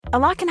A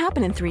lot can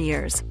happen in 3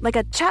 years, like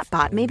a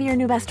chatbot may be your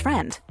new best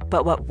friend.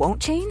 But what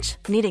won't change?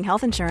 Needing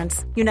health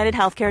insurance. United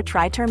Healthcare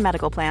Tri-Term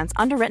Medical Plans,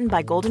 underwritten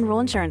by Golden Rule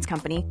Insurance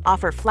Company,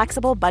 offer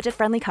flexible,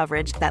 budget-friendly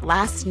coverage that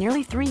lasts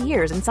nearly 3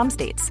 years in some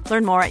states.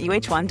 Learn more at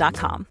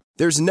uh1.com.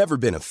 There's never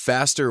been a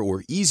faster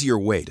or easier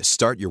way to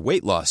start your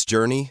weight loss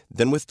journey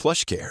than with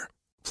PlushCare.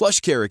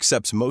 PlushCare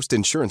accepts most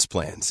insurance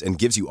plans and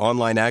gives you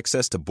online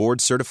access to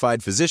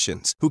board-certified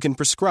physicians who can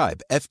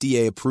prescribe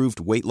FDA-approved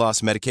weight loss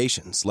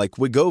medications like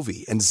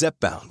Wegovy and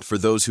Zepbound for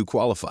those who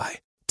qualify.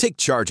 Take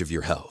charge of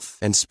your health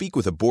and speak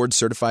with a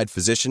board-certified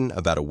physician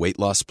about a weight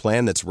loss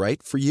plan that's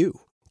right for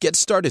you. Get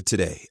started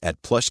today at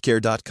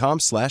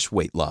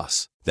plushcare.com/weight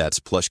loss.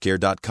 That's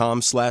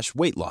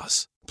plushcare.com/weight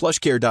loss.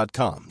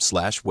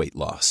 plushcare.com/weight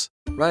loss.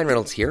 Ryan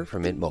Reynolds here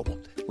from Mint Mobile.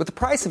 With the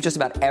price of just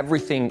about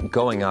everything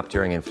going up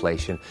during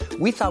inflation,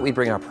 we thought we'd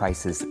bring our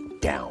prices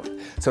down.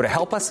 So to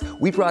help us,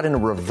 we brought in a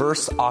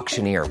reverse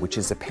auctioneer, which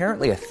is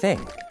apparently a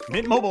thing.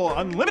 Mint Mobile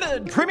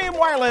Unlimited Premium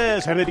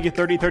Wireless. How to get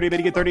 30, 30, bit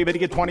to get 30, bit to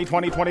get 20,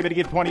 20, 20, bit to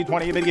get 20,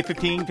 20, bit to get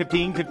 15,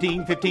 15,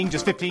 15, 15,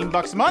 just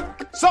 $15 a month?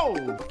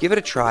 Sold! Give it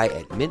a try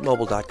at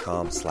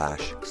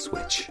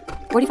mintmobile.com/switch.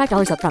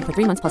 $45 up front for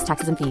 3 months plus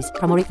taxes and fees.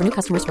 Promo rate for new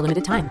customers for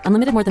limited time.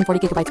 Unlimited more than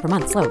 40 gigabytes per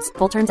month. Slows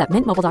full terms at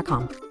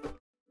mintmobile.com.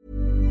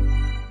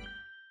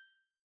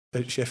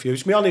 At Sheffield.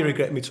 It's my only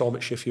regret in my time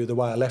at Sheffield, the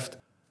way I left.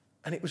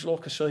 And it was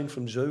like a scene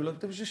from Zulu.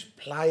 There was just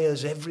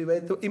players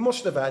everywhere. He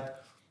must have had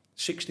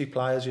 60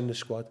 players in the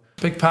squad.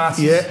 Big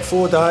party. Yeah,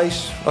 4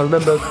 days. I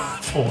remember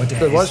 4 days.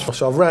 There was.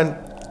 So I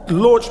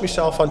launched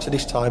myself onto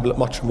this table at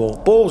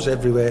Mottram. Balls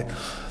everywhere.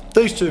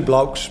 These two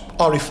blokes,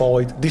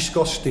 horrified,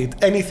 disgusted,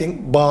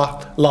 anything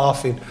but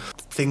laughing.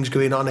 Things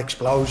going on,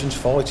 explosions,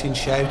 fighting,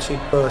 shouting,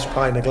 burst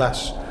pane of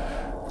glass.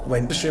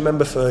 Just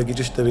remember Fergie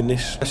just doing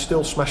this. I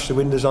still smashed the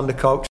windows on the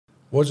coach.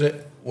 Was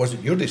it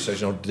your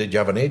decision, or did you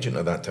have an agent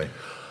at that time?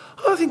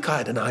 I think I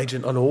had an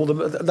agent on all of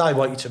them. They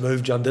want you to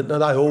move, John, didn't they?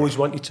 They always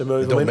want you to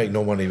move. They don't make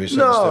no money with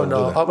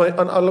No.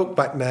 I look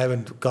back now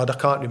and, God, I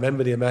can't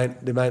remember the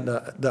amount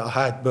that I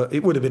had, but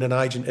it would have been an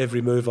agent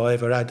every move I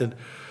ever had. And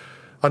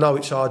I know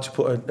it's hard to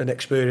put an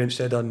experienced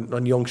head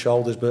on young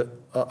shoulders, but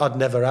I'd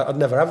never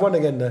have one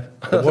again there.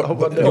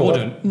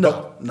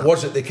 No.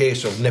 Was it the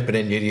case of nipping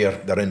in your ear,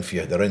 they're in for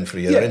you, they're in for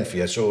you, they're in for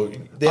you, so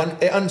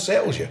it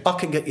unsettles you? I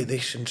can get you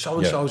this, and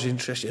so-and-so's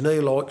interested, and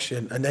he likes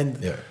you, and then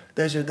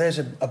there's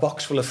a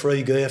box full of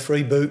free gear,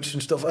 free boots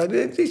and stuff.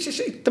 It's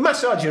just, the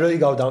massage your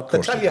ego, don't they?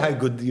 Tell you how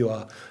good you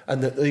are,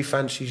 and that he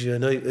fancies you,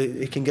 and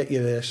he can get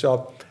you there,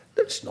 so...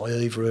 It's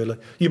naive, really.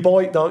 You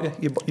buy it, don't you?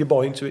 You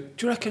buy into it.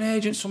 Do you reckon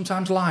agents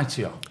sometimes lie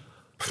to you?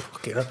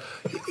 You know,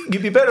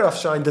 you'd be better off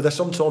saying that they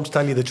sometimes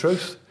tell you the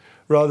truth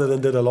rather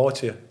than that they lie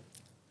to you.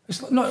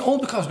 It's not all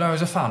because now,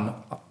 as a fan,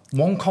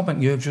 one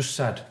comment you've just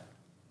said,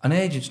 an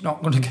agent's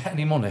not going to get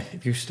any money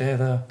if you stay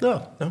there.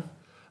 No.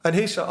 And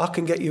he said, I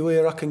can get you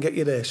here, I can get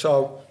you there.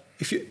 So,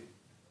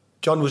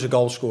 John was a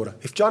goal scorer.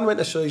 If John went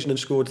a season and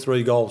scored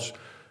 3 goals,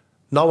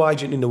 no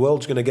agent in the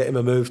world's going to get him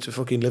a move to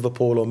fucking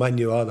Liverpool or Man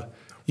U either.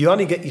 You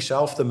only get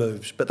yourself the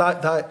moves. But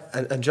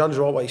and John's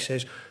right what he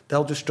says,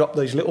 they'll just drop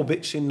these little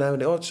bits in now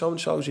and then,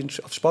 so-and-so's in,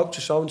 I've spoke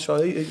to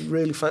so-and-so, he's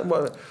really fan.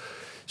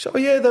 So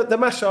yeah, they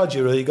massage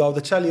your ego,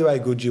 they tell you how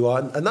good you are,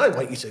 and they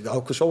want you to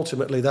go, because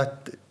ultimately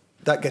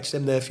that gets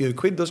them their few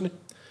quid, doesn't it?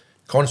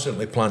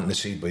 Constantly planting the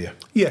seed with you.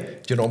 Yeah.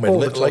 Do you know what I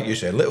mean? Like you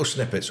said, little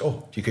snippets.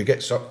 Oh, you could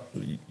get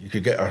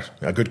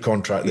a good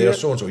contract there,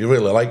 so-and-so. He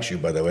really likes you,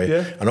 by the way.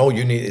 Yeah. And all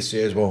you need to say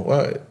is, well,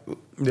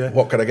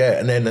 what can I get?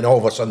 And then all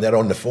of a sudden they're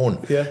on the phone.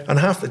 Yeah. And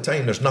half the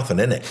time there's nothing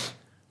in it.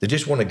 They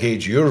just want to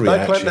gauge your reaction.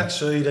 They plant that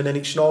seed and then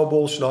it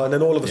snowballs, and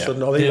then all of a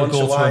sudden, he wants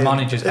to go to a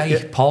manager's,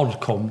 hey, Paul,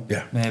 come,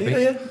 maybe.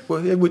 Yeah.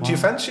 Well, would you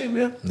fancy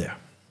him, Yeah.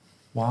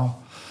 Wow.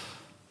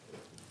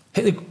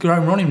 Hit the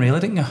ground running, really,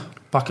 didn't you?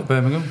 Back at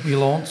Birmingham, you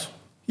launched.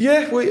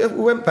 Yeah, we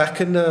went back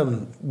and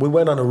we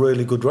went on a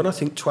really good run. I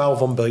think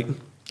 12 unbeaten,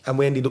 and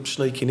we ended up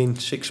sneaking in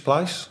 6th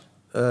place,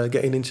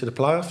 getting into the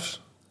playoffs.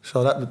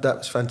 So that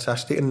was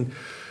fantastic. And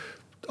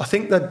I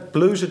think that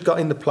Blues had got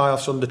in the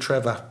playoffs under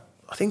Trevor.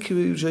 I think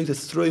he was either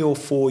 3 or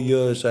 4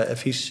 years out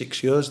of his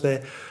 6 years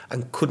there,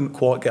 and couldn't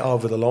quite get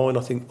over the line.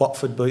 I think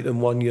Watford beat them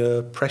 1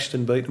 year,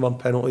 Preston beat them on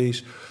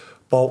penalties,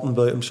 Bolton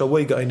beat them. So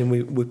we got in and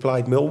we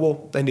played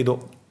Millwall. Ended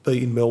up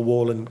beating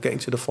Millwall and getting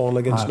to the final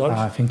against Norwich.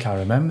 I think I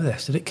remember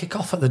this. Did it kick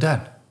off at the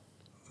Den?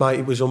 Mate,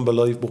 it was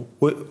unbelievable.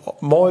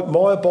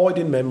 My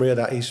abiding memory of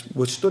that is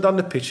we stood on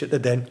the pitch at the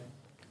Den.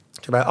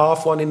 It's about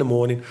 1:30 in the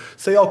morning.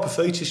 Theo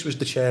Pafitis was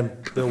the chairman.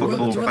 The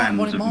football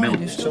fans of Millwall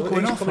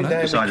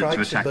decided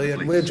to attack the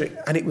police.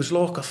 And it was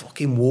like a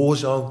fucking war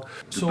zone.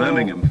 The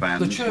Birmingham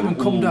fans the chairman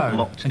were come all down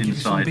locked and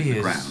inside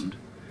the ground.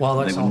 While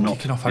that's they were all not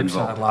kicking off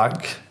outside,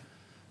 involved.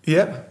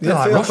 Yeah.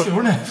 Like Russia,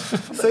 wasn't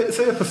it?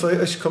 Theo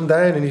Pafitis come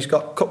down and he's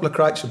got a couple of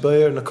crates of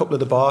beer, and a couple of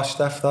the bar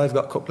staff, they've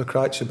got a couple of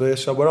crates of beer.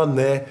 So we're on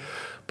there,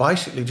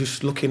 basically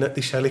just looking at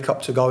this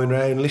helicopter going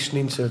round,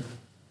 listening to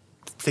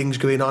things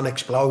going on,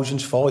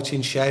 explosions,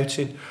 fighting,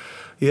 shouting.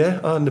 Yeah,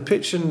 on the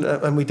pitch,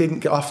 and we didn't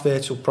get off there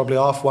till probably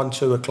 1:30,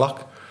 2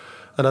 o'clock.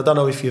 And I don't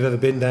know if you've ever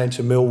been down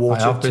to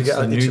MILLWALL to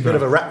get. It's a bit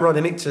of a rat run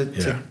in it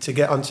to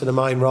get onto the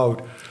main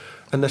road,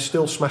 and they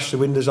still smashed the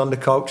windows on the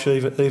coach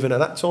even at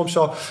that time.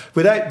 So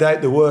without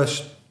doubt, the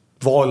worst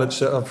violence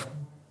that I've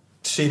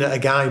seen at a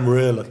game,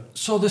 really.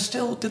 So they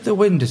still did the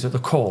windows at the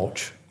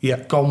coach?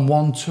 Yeah. Gone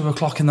 1-2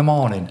 o'clock in the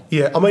morning?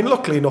 Yeah, I mean,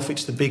 luckily enough,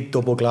 it's the big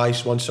double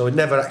glazed one, so it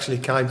never actually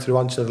came through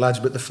onto the lads,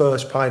 but the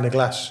first pane of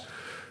glass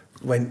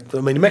went.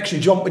 I mean, it makes you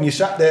jump when you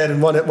sat there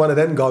and one of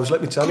them goes,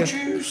 let me tell you. Could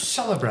you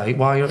celebrate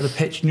while you're at the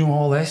pitch, knew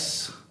all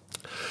this?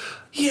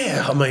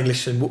 Yeah, I mean,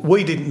 listen,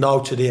 we didn't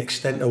know to the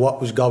extent of what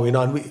was going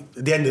on. At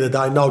the end of the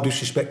day, no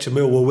disrespect to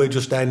Millwall, we're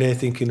just down there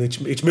thinking it's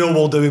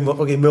Millwall doing what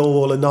fucking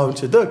Millwall are known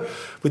to do.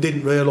 We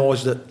didn't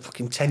realise that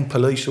fucking 10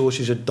 police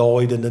horses had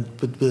died and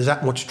there's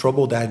that much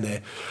trouble down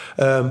there.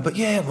 But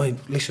yeah, I mean,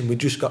 listen, we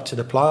just got to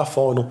the playoff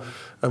final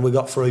and we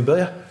got free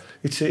beer.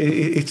 It's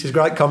a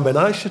great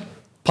combination.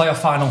 Playoff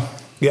final?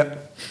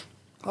 Yep.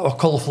 That was a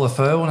colourful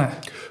affair, wasn't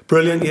it?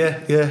 Brilliant,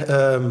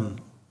 yeah.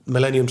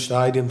 Millennium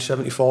Stadium,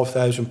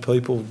 75,000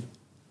 people.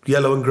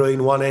 Yellow and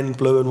green one end,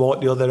 blue and white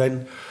the other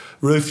end,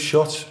 roof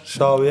shut.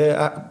 So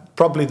yeah,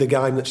 probably the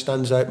game that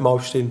stands out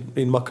most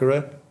in my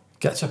career.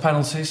 Get to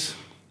penalties.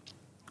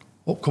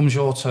 Up comes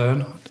your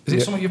turn. Is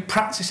it something you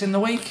practice in the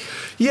week?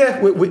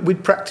 Yeah,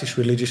 we'd practice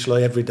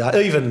religiously every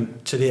day, even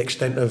to the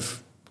extent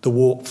of the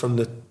walk from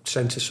the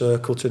centre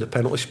circle to the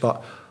penalty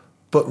spot.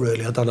 But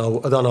really, I don't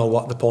know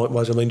what the point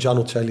was. I mean, John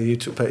will tell you,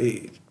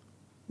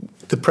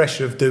 the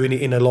pressure of doing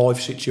it in a live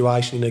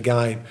situation in a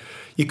game.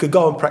 You could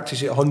go and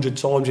practice it 100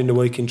 times in the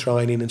week in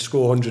training and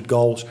score 100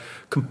 goals.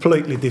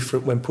 Completely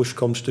different when push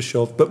comes to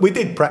shove. But we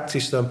did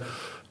practice them.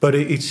 But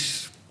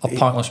it's a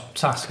pointless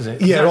task, is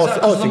it? Yeah,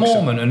 I think the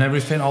moment so. And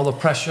everything, all the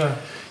pressure.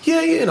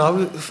 Yeah, you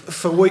know,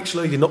 for weeks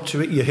leading up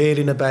to it, you're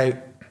hearing about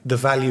the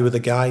value of the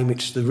game.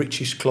 It's the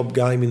richest club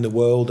game in the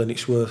world, and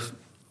it's worth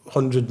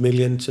 100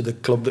 million to the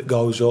club that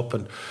goes up.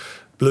 And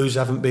Blues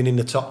haven't been in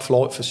the top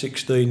flight for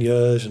 16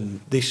 years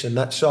and this and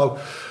that. So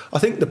I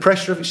think the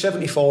pressure of it,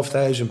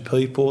 75,000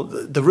 people,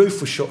 the roof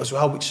was shut as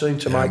well, which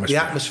seemed to make the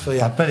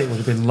atmosphere. I bet it would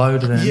have been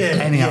louder than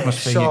any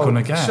atmosphere you're going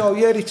to get. So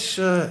yeah,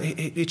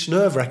 it's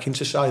nerve-wracking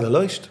to say the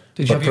least.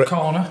 Did you have your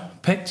corner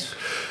picked?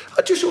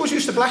 I just always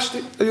used to blast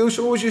it. I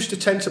always used to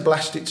tend to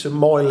blast it to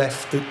my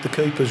left, the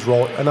keeper's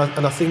right. And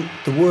I think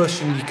the worst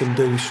thing you can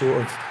do is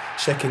sort of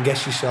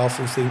second-guess yourself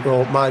and think,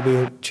 well, maybe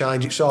I'll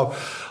change it. So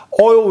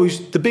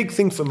the big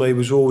thing for me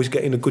was always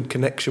getting a good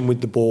connection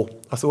with the ball.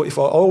 I thought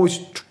I always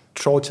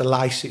tried to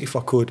lace it if I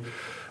could.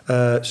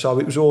 So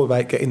it was all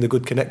about getting the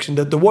good connection.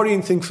 The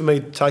worrying thing for me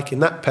taking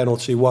that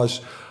penalty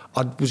was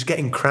I was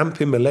getting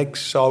cramp in my legs.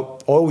 So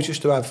I always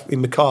used to have,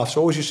 in my calves, I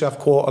always used to have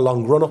quite a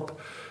long run-up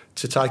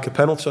to take a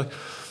penalty.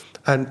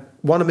 And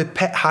one of my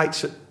pet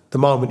hates at the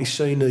moment is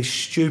seeing these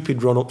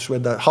stupid run-ups where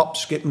they hop,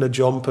 skip and a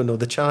jump or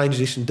they change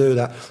this and do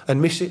that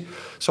and miss it.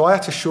 So I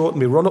had to shorten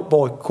my run-up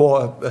by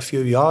quite a few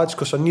yards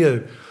because I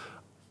knew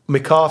my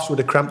calves would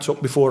have cramped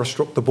up before I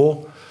struck the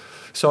ball.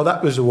 So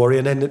that was a worry.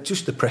 And then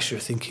just the pressure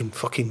of thinking,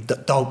 fucking,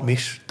 don't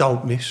miss.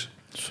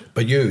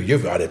 But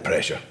you've added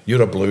pressure.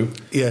 You're a Blue.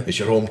 Yeah. It's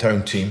your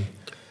hometown team.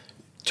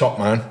 Top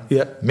man.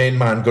 Yeah. Main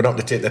man going up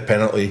to take the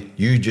penalty.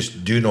 You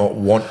just do not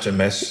want to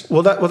miss.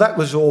 Well, that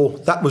was all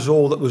that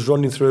was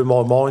running through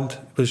my mind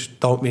was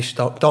don't miss.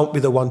 Don't be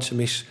the one to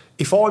miss.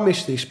 If I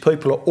miss this,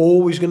 people are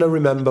always going to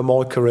remember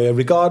my career,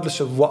 regardless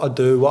of what I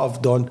do, what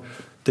I've done,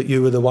 that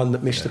you were the one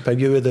that missed the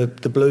penalty. You were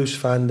the Blues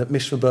fan that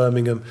missed for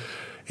Birmingham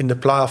in the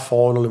playoff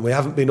final, and we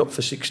haven't been up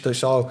for 60.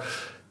 So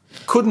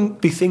couldn't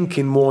be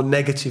thinking more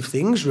negative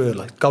things,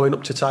 really, going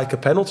up to take a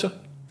penalty.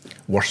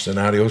 Worst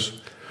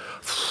scenarios?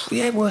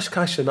 Yeah, worst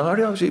case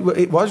scenarios.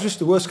 It was just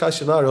the worst case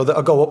scenario that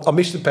I go up, I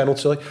miss the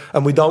penalty,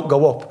 and we don't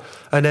go up.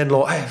 And then,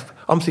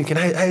 I'm thinking,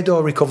 how do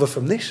I recover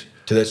from this?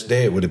 To this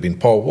day, it would have been,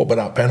 Paul, what about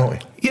that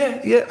penalty?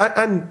 Yeah.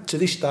 And to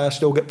this day, I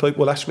still get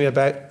people ask me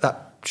about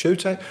that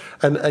shootout.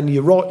 And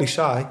you rightly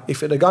say,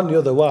 if it had gone the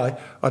other way,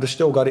 I'd have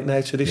still got it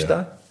now to this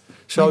day.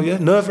 So,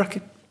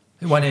 nerve-wracking.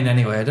 It went in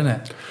anyway, didn't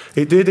it?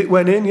 It did, it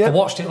went in, yeah. I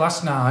watched it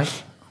last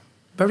night.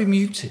 Very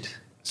muted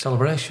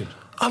celebration.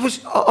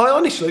 I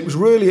honestly, it was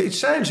really, it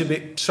sounds a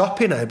bit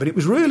soppy now, but it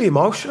was really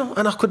emotional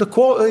and I could have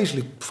quite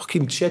easily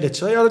fucking shed a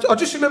tear. I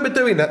just remember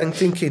doing that and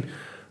thinking,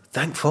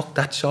 thank fuck,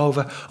 that's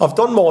over. I've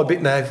done my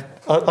bit now.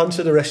 On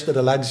to the rest of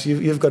the lads,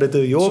 you've got to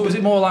do your bit. So was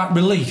it more like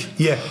relief?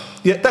 Yeah,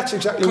 that's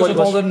exactly what it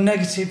was. Because of all the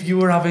negative you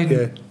were having,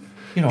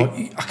 you know,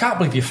 I can't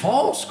believe you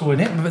fought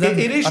going in. But then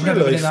it is I've never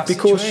been in relief that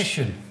because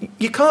situation.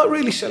 You can't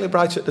really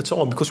celebrate at the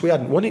time because we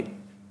hadn't won it.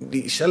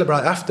 You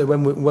celebrate after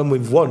when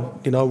we've won,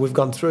 you know, we've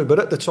gone through. But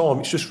at the time,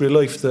 it's just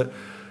relief that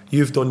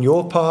you've done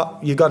your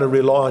part. You've got to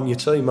rely on your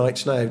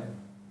teammates now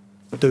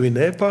doing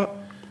their part.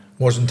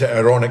 Wasn't it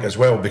ironic as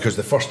well? Because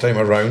the first time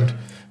around,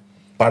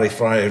 Barry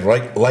Fry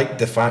liked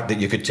the fact that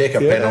you could take a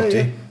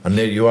penalty, and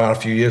there you are a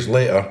few years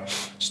later,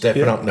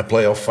 stepping up in the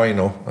playoff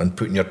final and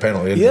putting your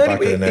penalty in the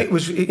back of the net. It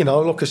was, you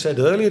know, like I said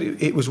earlier,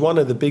 it was one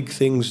of the big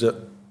things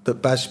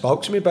that Baz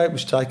spoke to me about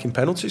was taking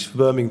penalties for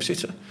Birmingham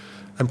City.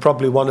 And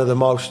probably one of the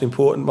most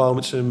important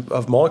moments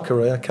of my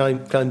career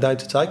came down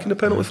to taking the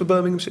penalty for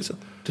Birmingham City.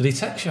 Did he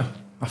text you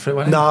after it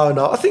went in?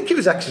 No. I think he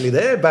was actually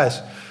there,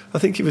 Baz. I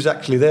think he was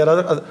actually there.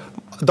 I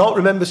don't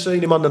remember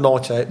seeing him on the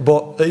night out,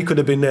 but he could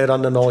have been there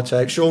on the night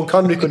out. Sean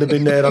Connery could have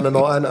been there on the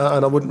night, and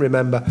I wouldn't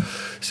remember.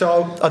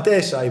 So I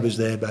dare say he was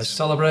there, Baz.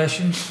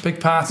 Celebrations,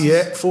 big parties?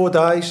 Yeah, 4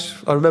 days.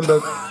 I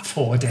remember...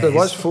 4 days? There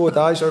was 4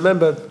 days. I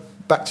remember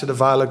back to the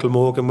Vale of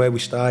Glamorgan where we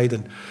stayed,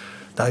 and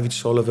David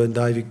Sullivan,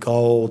 David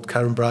Gold,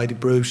 Karen Brady,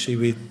 Brucey,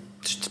 with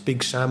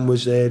Big Sam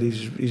was there,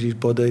 his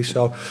buddy.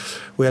 So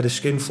we had a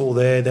skinful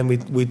there. Then we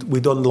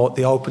done like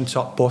the open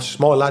top bus.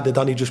 My lad had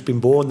only just been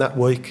born that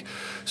week,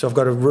 so I've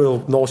got a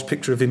real nice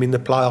picture of him in the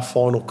playoff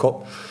final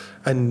cup.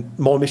 And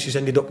my missus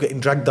ended up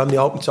getting dragged on the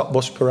open top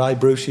bus parade.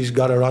 Brucey's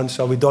got her on,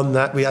 so we done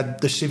that. We had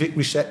the civic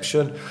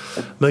reception,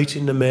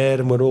 meeting the mayor,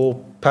 and we're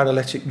all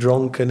paralytic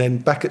drunk, and then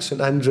back at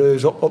St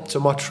Andrews, up to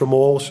Mottram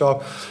Hall.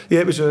 So yeah,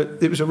 it was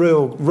a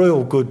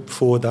real good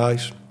 4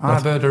 days.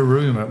 I've heard a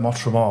rumour at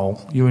Mottram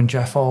Hall, you and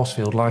Jeff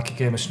Horsfield like a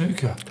game of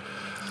snooker.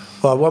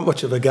 Well, it wasn't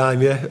much of a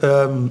game,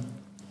 yeah.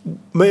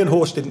 Me and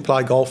Horse didn't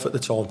play golf at the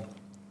time,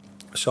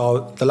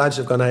 so the lads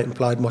have gone out and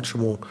played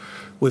Mottram Hall.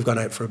 We've gone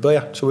out for a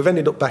beer, so we've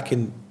ended up back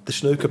in the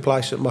snooker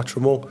place at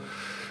Mottram Hall.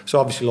 So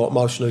obviously, like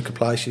most snooker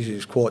places,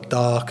 it's quite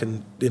dark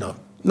and, you know,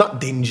 not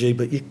dingy,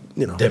 but you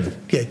know, dim.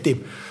 Yeah,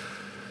 dim.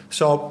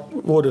 So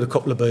I ordered a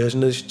couple of beers,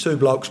 and there's 2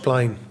 blokes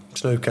playing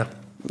snooker,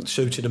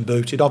 suited and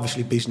booted,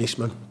 obviously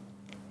businessmen.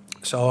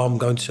 So I'm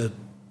going to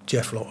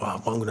Jeff, like,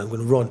 I'm going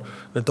to run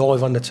and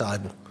dive on the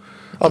table.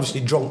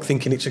 Obviously drunk,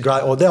 thinking it's a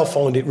great, or they'll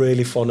find it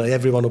really funny,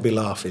 everyone will be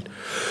laughing.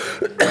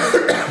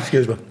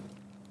 Excuse me.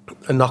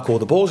 And knock all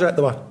the balls out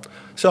the way.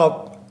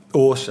 So,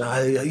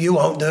 you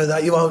won't do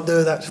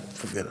that.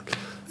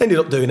 Ended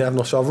up doing it, haven't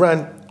I? So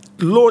I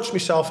launched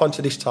myself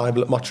onto this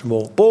table at Mottram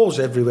Hall, balls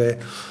everywhere.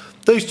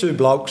 These 2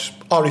 blokes,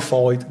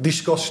 horrified,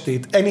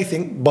 disgusted,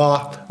 anything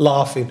but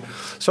laughing.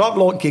 So I'm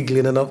like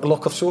giggling, and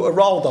I've sort of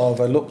rolled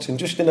over, looked, and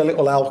just in a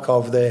little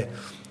alcove there,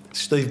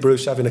 Steve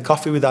Bruce having a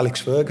coffee with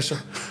Alex Ferguson.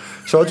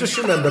 So I just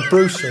remember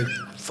Brucey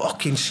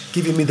fucking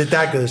giving me the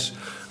daggers,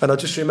 and I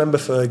just remember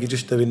Fergie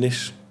just doing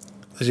this,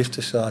 as if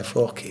to say,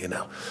 fuck you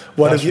now.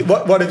 What have you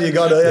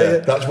got here? Yeah,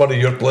 that's one of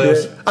your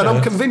players. Yeah. And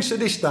I'm convinced to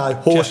this day,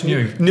 Horse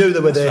knew they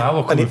were there.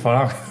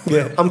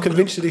 I'm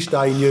convinced to this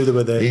day he knew they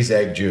were there. He's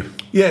egged you.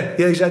 Yeah,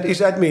 he's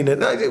had me in it.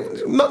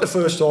 Not the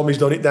first time he's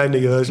done it down the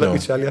years, let me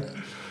tell you.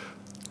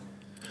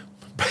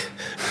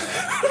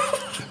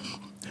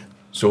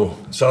 So,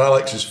 Sir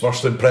Alex's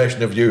first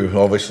impression of you,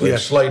 obviously,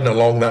 sliding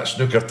along that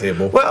snooker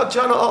table. Well,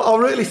 John,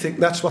 I really think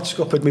that's what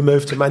scuppered me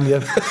move to Man U.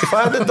 If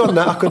I hadn't done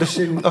that, I could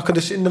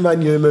have seen the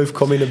Man U move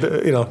coming a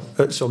bit, you know,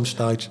 at some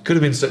stage. Could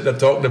have been sitting there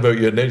talking about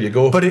you, and there you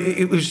go. But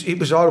it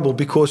was horrible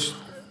because,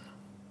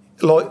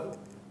 like,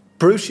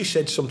 Brucey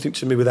said something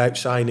to me without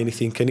saying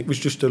anything, and it was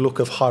just a look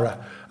of horror,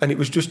 and it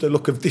was just a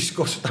look of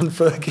disgust on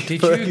Fergie.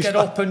 Did you get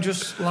up and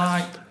just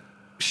like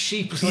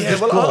sheepishly? Yeah,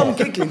 well, I'm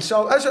giggling.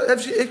 So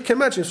as you can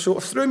imagine, sort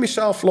of threw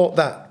myself like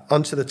that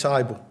onto the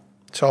table.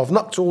 So I've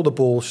knocked all the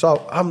balls.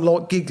 So I'm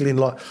like giggling,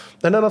 like,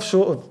 and then I've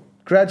sort of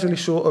gradually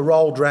sort of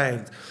rolled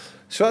round.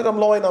 So as I'm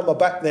lying on my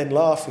back then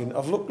laughing,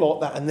 I've looked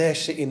like that, and they're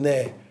sitting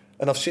there,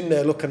 and I've seen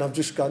their look, and I've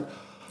just gone.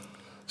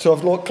 So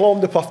I've like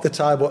climbed up off the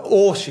table.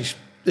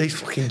 He's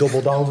fucking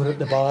doubled over at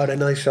the bar,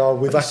 and I saw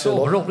we've had to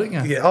up, didn't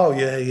you? Yeah, oh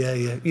yeah.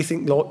 You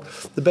think like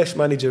the best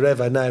manager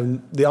ever now.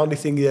 The only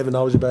thing he ever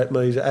knows about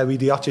me is how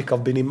idiotic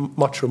I've been in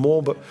Mottram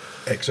Hall, but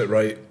exit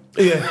right.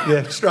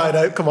 Yeah, straight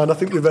out. Come on, I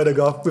think we better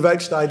go. We've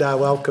outstayed our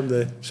welcome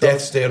there. So,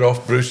 death stare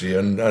off Brucey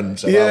and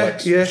Sir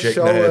Alex shaking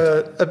so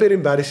their head. A bit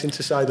embarrassing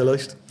to say the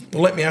least.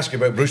 Well, let me ask you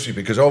about Brucey,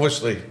 because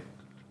obviously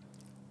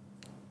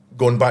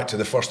going back to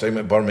the first time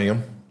at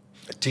Birmingham,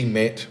 a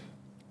teammate.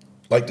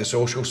 Like the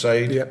social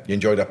side, you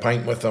enjoyed a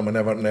pint with him and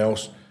everything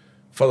else.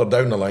 Further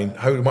down the line,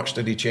 how much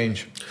did he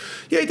change?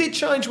 Yeah, he did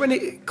change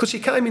because he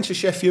came into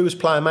Sheffield as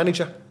player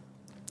manager,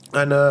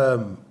 and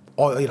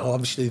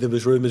obviously there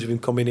was rumours of him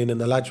coming in, and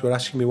the lads were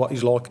asking me what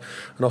he's like,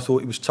 and I thought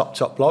he was top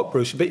bloke,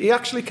 Bruce. But he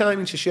actually came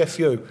into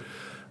Sheffield,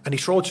 and he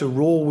tried to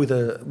rule with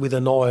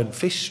an iron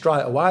fist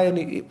straight away,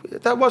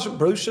 and that wasn't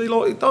Brucey.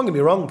 Like, don't get me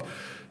wrong.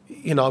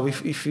 You know,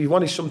 if he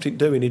wanted something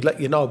doing, he'd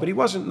let you know. But he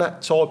wasn't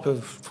that type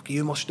of,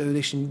 you must do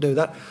this and do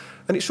that.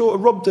 And it sort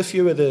of rubbed a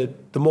few of the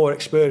more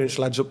experienced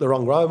lads up the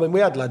wrong road. I mean,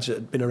 we had lads that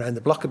had been around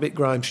the block a bit,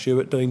 Graham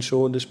Stewart, Dean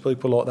Saunders,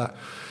 people like that.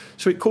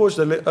 So it caused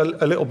a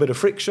little bit of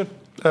friction.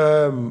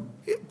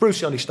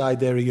 Brucey only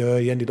stayed there a year.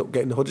 He ended up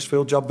getting the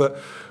Huddersfield job. But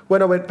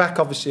when I went back,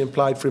 obviously, and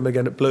played for him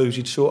again at Blues,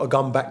 he'd sort of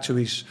gone back to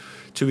his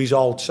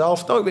old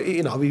self.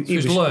 He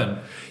was learned.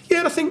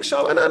 Yeah, I think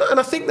so. And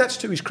I think that's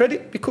to his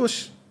credit,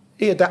 because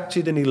he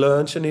adapted and he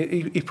learnt, and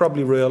he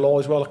probably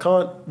realised, well, I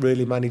can't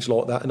really manage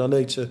like that, and I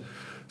need to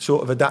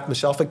sort of adapt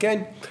myself.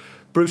 Again,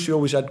 Brucey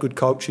always had good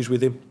coaches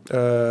with him.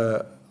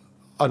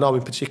 I know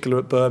in particular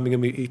at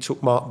Birmingham, he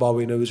took Mark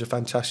Bowen, who was a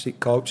fantastic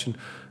coach,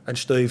 and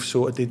Steve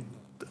sort of did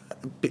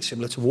a bit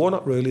similar to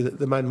Warnock, really,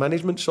 the man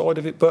management side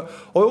of it. But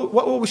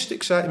what always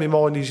sticks out in my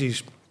mind is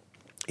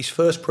his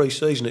first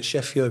pre-season at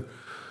Sheffield.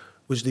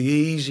 was the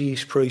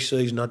easiest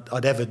pre-season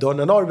I'd ever done.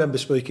 And I remember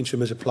speaking to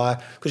him as a player,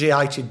 because he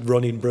hated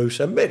running, Bruce.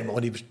 And bear in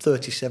mind, he was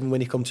 37 when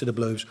he come to the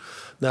Blues.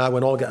 Now,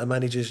 when I get a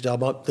manager's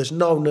job, there's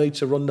no need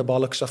to run the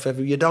bollocks off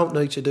every. You don't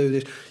need to do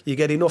this. You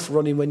get enough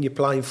running when you're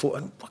playing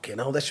foot. And fucking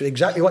hell, that's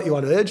exactly what you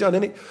want to urge on,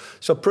 isn't it?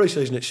 So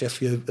pre-season at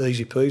Sheffield,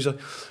 easy peasy.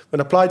 When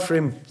I played for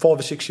him 5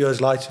 or 6 years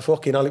later,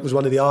 fucking hell, it was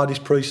one of the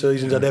hardest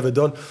pre-seasons I'd ever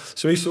done.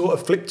 So he sort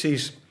of flipped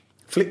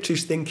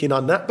his thinking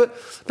on that.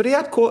 But he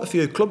had quite a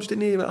few clubs,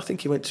 didn't he? I think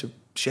he went to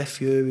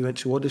Sheffield, he went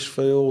to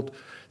Huddersfield,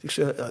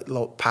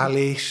 like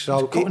Palace. So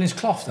he's cutting his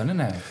cloth then,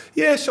 isn't he?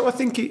 Yeah, so I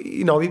think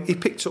he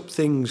picked up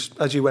things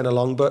as he went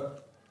along,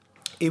 but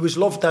he was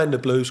loved down the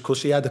Blues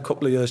because he had a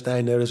couple of years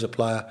down there as a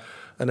player,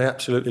 and I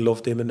absolutely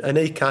loved him. And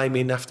he came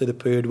in after the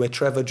period where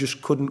Trevor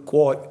just couldn't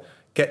quite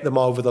get them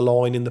over the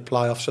line in the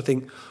playoffs. I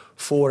think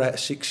 4 out of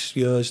 6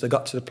 years they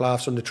got to the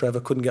playoffs under Trevor,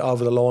 couldn't get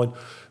over the line.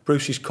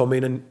 Brucey's come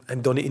in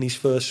and done it in his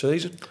first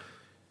season.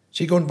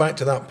 See, going back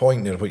to that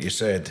point there, what you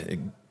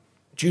said,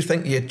 do you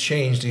think he had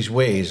changed his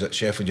ways at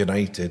Sheffield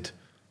United,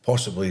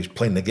 possibly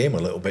playing the game a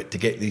little bit, to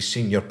get these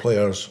senior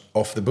players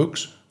off the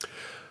books?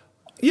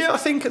 Yeah, I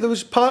think there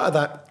was part of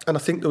that, and I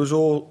think there was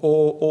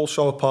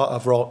also a part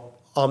of, right,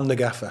 I'm the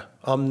gaffer,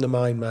 I'm the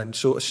main man,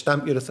 sort of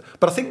stamp you.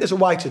 But I think there's a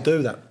way to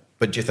do that.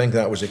 But do you think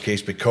that was the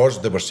case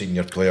because there were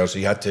senior players,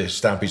 he had to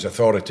stamp his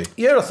authority?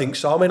 Yeah, I think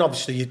so. I mean,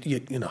 obviously,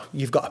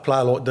 you've got a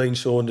player like Dean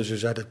Saunders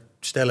who's had a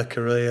stellar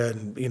career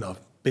and,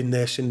 been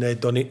there, seen there,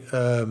 done it.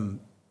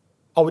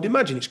 I would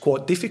imagine it's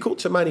quite difficult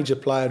to manage a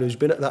player who's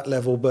been at that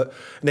level, and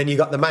then you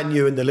got the Man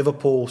U and the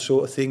Liverpool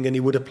sort of thing, and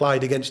he would have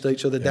played against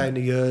each other down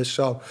the years.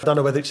 So I don't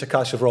know whether it's a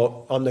case of, right,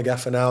 I'm the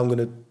gaffer now, I'm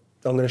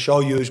going to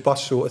show you who's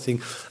boss sort of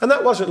thing. And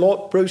that wasn't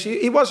like Bruce.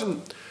 He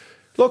wasn't,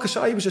 like I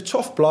say, he was a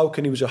tough bloke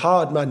and he was a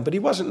hard man, but he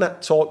wasn't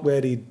that type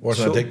where he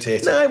wasn't a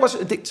dictator. No, he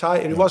wasn't a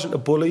dictator. He wasn't a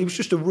bully. He was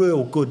just a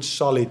real good,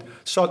 solid,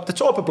 the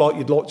type of bloke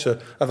you'd like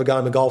to have a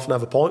game of golf and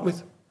have a pint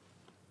with.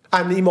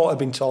 And he might have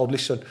been told,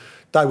 listen,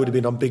 they would have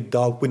been on big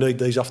dough. We need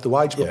these off the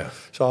wage book. Yeah.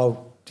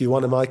 So do you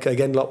want to make it,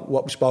 again, like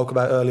what we spoke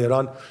about earlier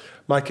on,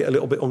 make it a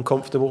little bit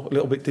uncomfortable, a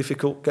little bit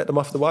difficult, get them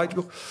off the wage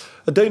book?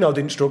 And Dino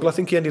didn't struggle. I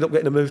think he ended up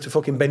getting a move to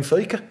fucking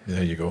Benfica.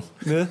 There you go.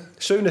 Yeah.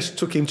 Souness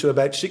took him to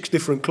about 6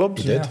 different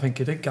clubs. I think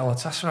he did.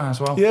 Galatasaray as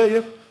well.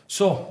 Yeah.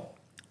 So,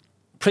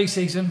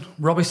 pre-season,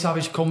 Robbie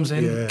Savage comes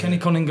in, Kenny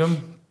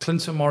Cunningham,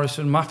 Clinton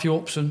Morrison, Matthew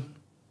Upson.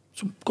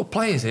 Some good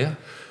players here.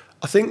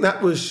 I think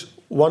that was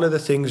one of the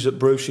things that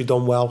Brucey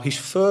done well. His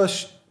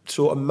first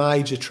sort of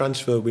major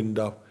transfer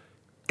window,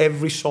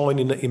 every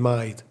signing that he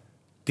made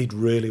did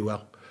really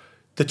well.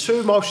 The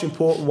 2 most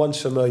important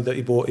ones for me that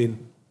he brought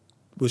in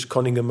was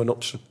Cunningham and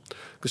Upson,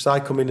 because they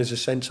come in as a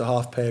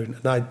centre-half pairing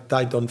and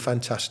they done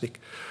fantastic.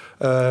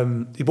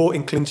 He brought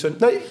in Clinton.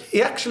 Now,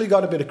 he actually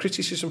got a bit of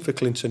criticism for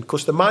Clinton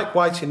because the Mike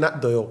White in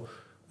that deal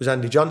was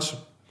Andy Johnson.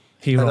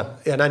 Hero.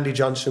 And Andy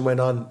Johnson went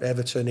on,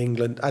 Everton,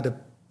 England, had a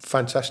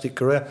fantastic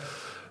career.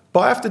 But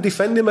I have to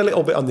defend him a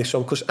little bit on this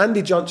one because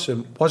Andy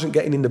Johnson wasn't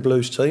getting in the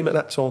Blues team at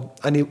that time,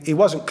 and he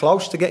wasn't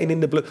close to getting in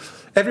the Blues.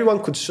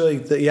 Everyone could see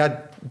that he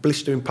had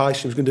blistering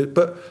pace and was going to do it,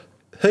 but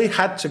he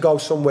had to go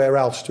somewhere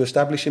else to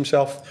establish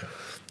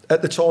himself.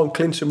 At the time,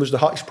 Clinton was the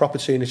hottest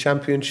property in the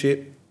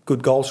Championship,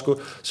 good goal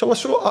scorer. So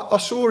I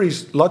saw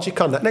his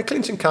logic on that. Now,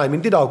 Clinton came in,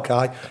 did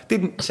okay,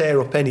 didn't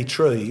tear up any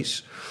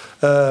trees,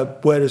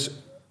 whereas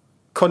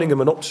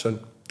Cunningham and Upson,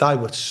 they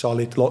were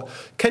solid. Like,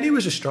 Kenny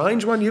was a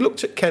strange one. You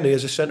looked at Kenny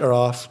as a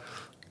centre-half,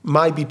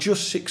 maybe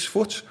just 6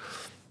 foot,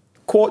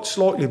 quite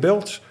slightly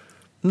built,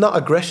 not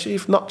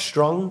aggressive, not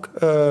strong,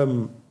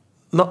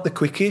 not the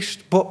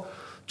quickest, but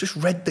just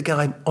read the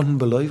game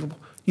unbelievable.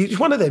 He's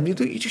one of them, you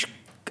just,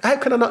 how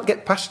can I not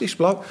get past this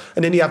bloke?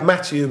 And then you have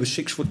Matthew, who was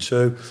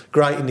 6'2",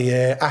 great in the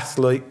air,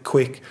 athlete,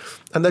 quick,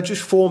 and they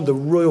just formed a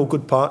real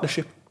good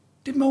partnership.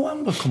 Did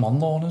Moamba come on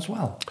loan as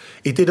well?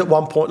 He did at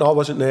one point. I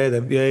wasn't there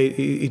then. Yeah,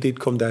 he did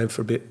come down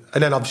for a bit,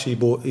 and then obviously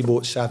he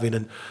bought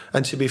Savin.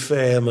 And to be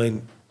fair, I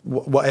mean,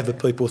 whatever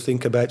people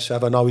think about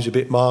Sav, I know he's a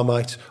bit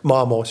marmite.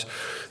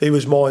 He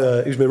was my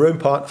room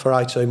partner for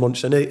 18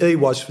 months, and he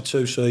was for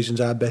 2 seasons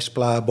our best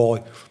player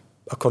by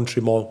a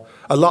country mile.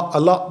 A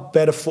lot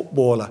better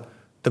footballer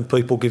than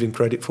people give him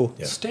credit for.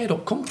 Yeah. Stayed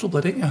up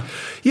comfortably, didn't you?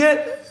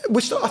 Yeah,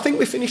 I think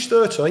we finished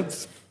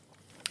 13th,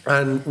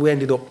 and we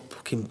ended up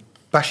fucking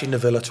bashing the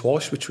Villa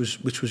twice, which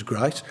was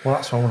great. Well,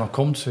 that's what I want to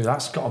come to.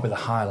 That's got to be the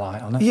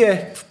highlight, hasn't it?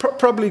 Yeah,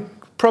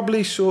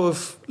 probably sort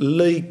of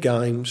league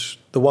games.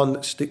 The one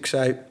that sticks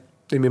out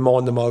in my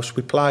mind the most.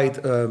 We played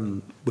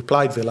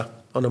Villa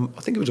on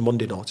I think it was a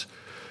Monday night.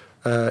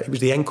 It was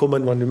the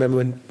Enkelman one. Remember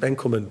when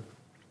Enkelman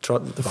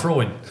tried the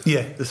throw-in?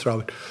 Yeah, the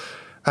throw-in.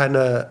 And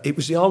it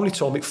was the only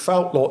time it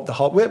felt like the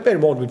whole. Bear in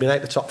mind we'd been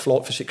out the top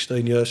flight for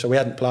 16 years, so we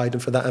hadn't played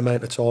them for that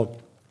amount of time.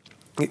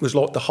 It was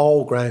like the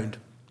whole ground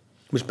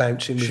was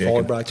bouncing, was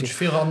vibrating. Did you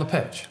feel it on the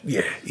pitch?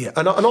 Yeah.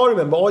 And I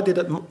remember I did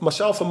it,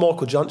 myself and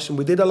Michael Johnson,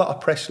 we did a lot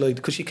of press lead,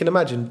 because you can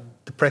imagine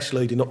the press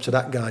leading up to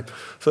that game.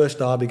 First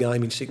derby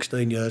game in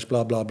 16 years,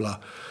 blah, blah, blah.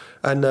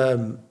 And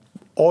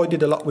I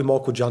did a lot with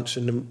Michael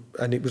Johnson,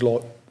 and it was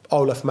like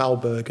Olaf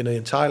Malberg and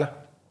Ian Taylor.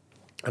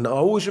 And I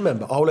always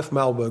remember Olaf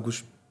Malberg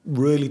was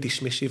really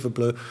dismissive of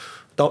Blue.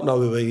 Don't know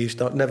who he is,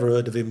 never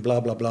heard of him,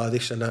 blah, blah, blah,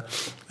 this and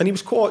that. And he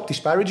was quite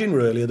disparaging,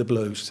 really, of the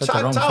Blues.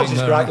 Tales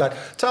is a great lad.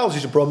 Tales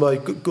is a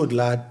Brummie, good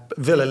lad,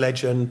 Villa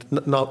legend,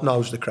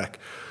 knows the crack.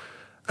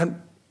 And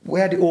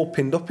we had it all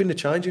pinned up in the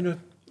changing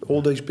room,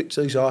 all these bits,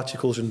 these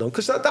articles and done.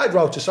 Because they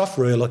wrote us off,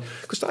 really.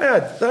 Because they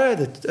had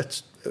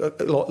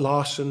like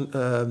Larson,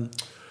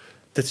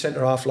 the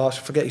centre-half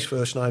Larson, I forget his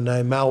first name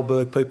now,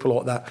 Malberg, people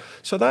like that.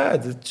 So they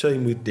had the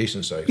team with...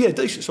 Decent side. Yeah,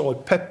 decent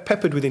side,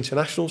 peppered with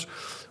internationals.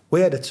 We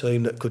had a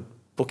team that could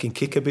fucking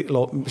kick a bit,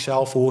 like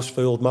myself,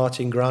 Horsfield,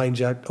 Martin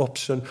Granger,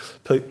 Upson,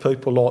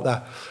 people like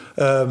that.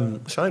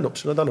 Shane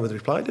Upson, I don't know whether he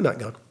played in that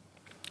game.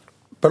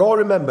 But I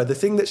remember the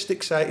thing that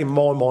sticks out in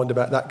my mind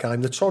about that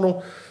game, the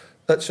tunnel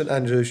at St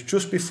Andrews,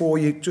 just before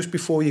you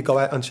go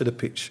out onto the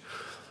pitch,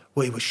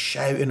 we were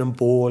shouting and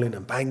bawling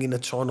and banging the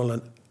tunnel,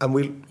 and I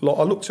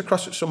looked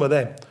across at some of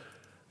them,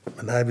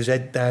 and they was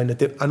head down,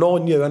 and I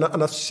knew, and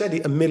I've said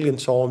it a million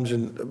times,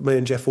 and me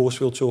and Jeff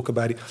Horsfield talk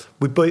about it,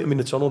 we beat them in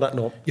the tunnel that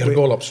night. You had a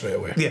goal up straight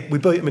away. Yeah, we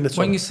beat them in the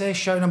tunnel. When you say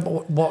shouting,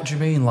 what do you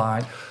mean,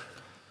 like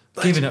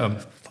giving it them?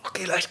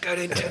 Fucking, let's get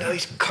into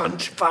those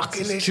cunts,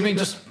 fucking... Do you mean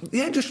just...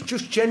 Yeah,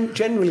 just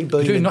generally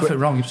being... You're doing nothing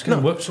wrong, you're just going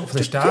to work for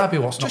this derby,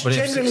 what's not been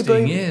here for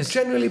 16 years.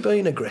 Generally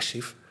being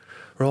aggressive,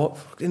 right,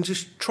 and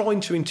just trying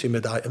to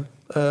intimidate them.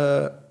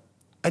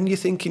 And you're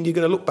thinking you're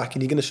going to look back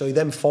and you're going to see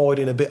them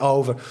fighting a bit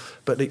over,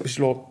 but it was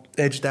like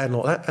heads down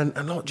like that.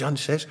 And like John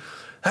says,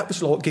 that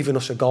was like giving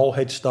us a goal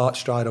head start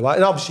straight away.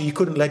 And obviously you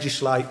couldn't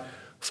legislate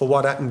for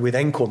what happened with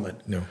Enkelman.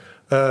 No.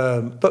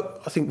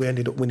 But I think we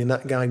ended up winning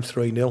that game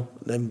 3-0.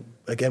 Then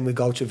again we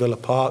go to Villa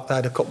Park. They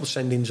had a couple of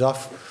sendings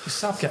off. Did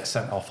Sav get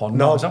sent off on?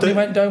 No, is that when he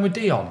went down with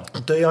Dion?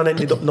 Dion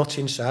ended up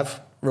notching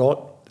Sav, right?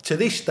 To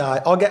this day,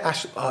 I get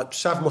asked,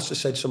 Sav must have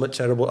said something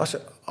terrible. I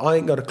said, I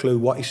ain't got a clue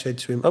what he said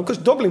to him. Because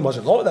Dublin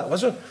wasn't like that,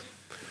 was it?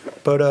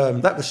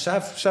 But that was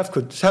Sav. Sav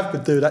could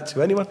do that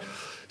to anyone.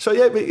 So,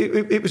 yeah,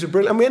 it was a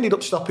brilliant... And we ended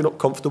up stopping up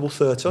comfortable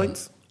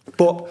 13th.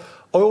 But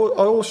I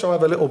also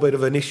have a little bit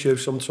of an issue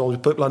sometimes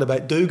with people on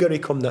about Dugarry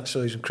come that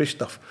season,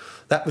 Christoph.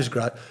 That was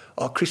great.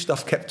 Oh,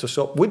 Christoph kept us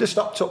up. We'd have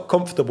stopped up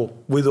comfortable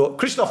with...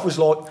 Christoph was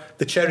like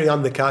the cherry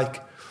on the cake.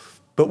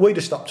 But we'd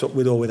have stopped up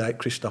with or without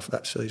Christoph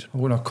that season.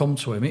 When I come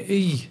to him,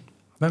 I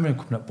remember him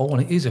coming up ball,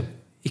 and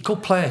he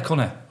could play,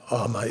 couldn't he?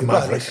 Oh, mate.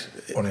 Maverick,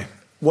 wasn't he?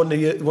 Won the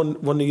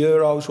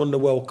Euros, won the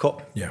World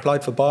Cup,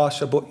 played for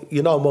Barca, but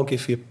you know, Mug,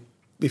 if you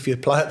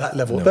play at that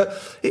level. No.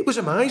 But it was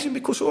amazing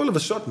because all of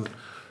a sudden,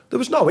 there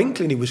was no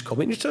inkling he was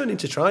coming. He turned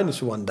into training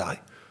for one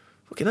day.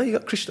 You know, you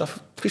got Christoph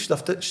that's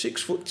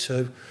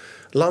 6'2",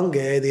 long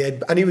hair, the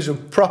head, and he was a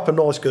proper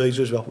nice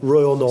geezer as well,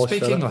 real nice.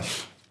 Speak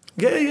English?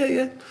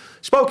 Yeah.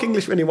 Spoke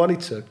English when he wanted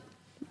to.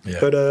 Yeah.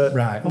 But,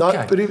 right, okay.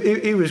 No, but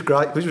he was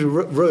great. He was a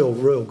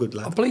real good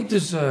lad. I believe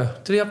there's...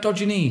 did he have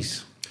dodgy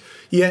knees?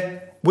 Yeah,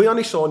 we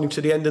only signed him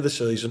to the end of the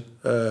season.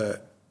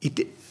 He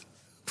did,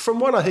 from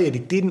what I heard, he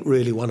didn't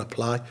really want to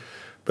play,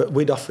 but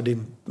we'd offered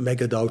him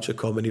mega dough to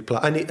come and he'd play.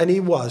 And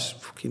he was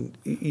fucking...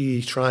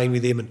 He trained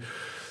with him and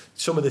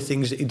some of the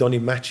things that he'd done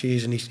in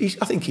matches, and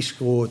I think he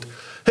scored.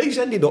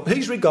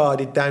 He's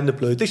regarded down the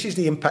Blues. This is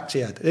the impact he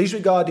had. He's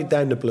regarded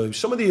down the Blues.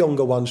 Some of the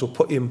younger ones will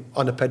put him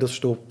on a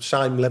pedestal,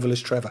 same level as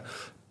Trevor.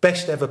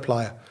 Best ever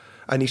player.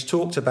 And he's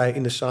talked about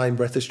in the same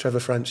breath as Trevor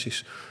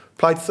Francis.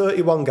 Played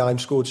 31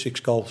 games, scored 6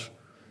 goals.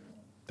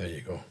 There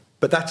you go.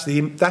 But that's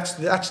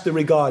the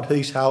regard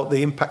he's held,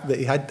 the impact that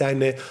he had down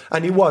there.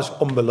 And he was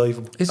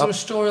unbelievable. Is there a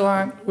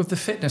storyline with the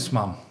fitness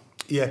man?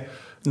 Yeah.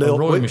 Neil,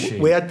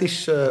 we had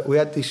this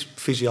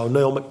physio,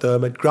 Neil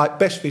McDermott, great,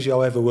 best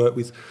physio I ever worked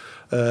with,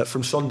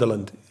 from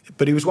Sunderland.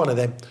 But he was one of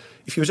them.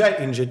 If you was out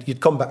injured, you'd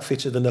come back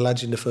fitter than the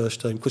lads in the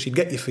first team because he'd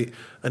get you fit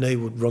and he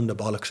would run the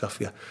bollocks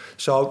off you.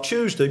 So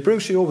Tuesday,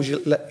 Brucey always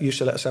used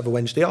to let us have a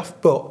Wednesday off,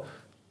 but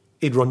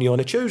he'd run you on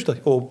a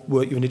Tuesday or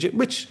work you in the gym,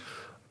 which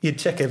you'd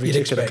check every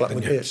 6 o'clock.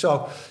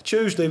 So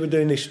Tuesday we're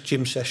doing this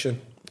gym session.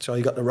 So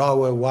you got the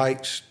rower,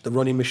 weights, the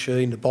running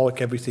machine, the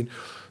bike, everything.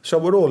 So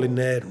we're all in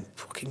there and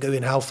fucking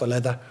going hell for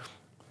leather.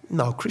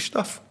 No,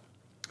 Christoph.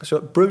 So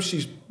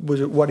Brucey's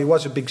what he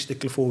was a big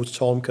stickler for was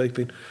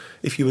timekeeping.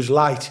 If you was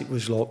late, it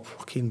was like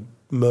fucking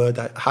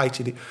murder.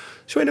 Hated it.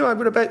 So anyway,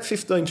 we're about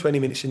 15, 20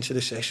 minutes into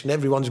the session.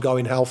 Everyone's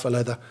going hell for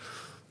leather.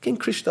 King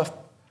Christoph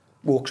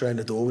walks around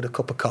the door with a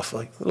cup of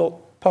coffee. Like,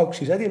 pokes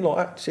his head in like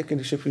that, sick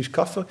and sip of his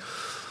coffee.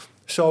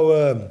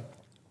 So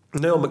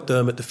Neil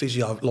McDermott, the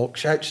physio, like,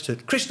 shouts to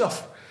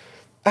Christoph,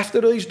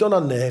 after he's done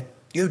on there,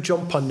 you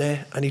jump on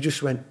there. And he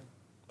just went,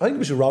 I think it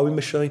was a rowing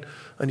machine,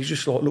 and he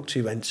just like looked,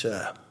 he went,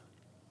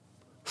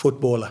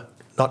 footballer,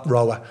 not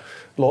rower.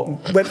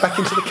 Like, went back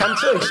into the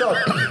canteen.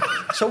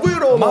 So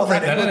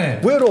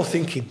we're all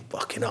thinking,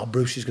 fucking hell,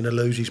 Bruce is going to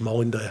lose his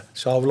mind there.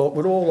 So like,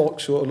 we're all like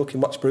sort of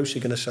looking, what's Brucey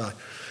going to say?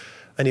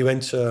 And he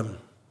went,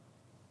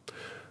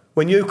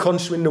 when you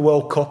cunts win the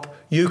World Cup,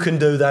 you can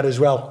do that as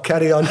well.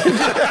 Carry on.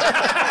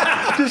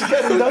 Just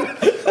carry on.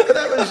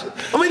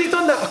 He'd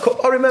done that.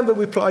 I remember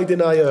we played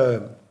in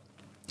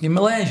in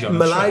Malaysia?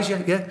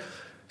 Malaysia, yeah.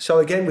 So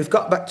again, we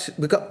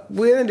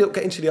ended up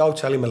getting to the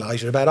hotel in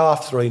Malaysia about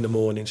 3:30 in the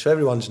morning. So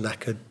everyone's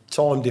knackered,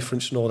 time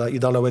difference and all that. You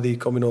don't know whether you're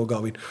coming or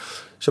going.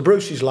 So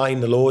Bruce is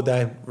laying the law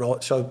down,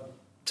 right? So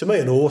to me,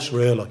 an horse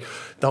really.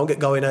 Don't get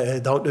going out here.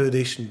 Don't do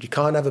this, and you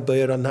can't have a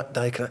beer on that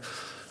day.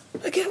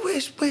 Again,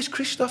 where's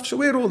Christoph? So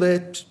we're all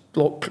there,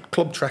 like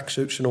club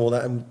tracksuits and all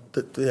that, and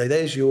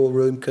there's your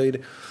room key.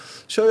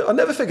 So I'll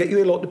never forget, you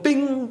hear like the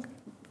bing,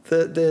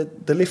 the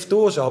lift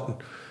doors open.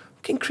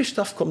 King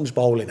Christoph comes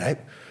bowling out.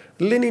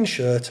 Linen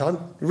shirt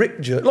on,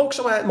 ripped shirt, like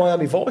some out of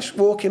Miami Vice,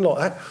 walking like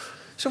that.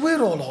 So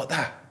we're all like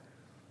that.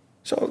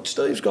 So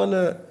Steve's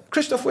gone,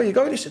 Christoph, where are you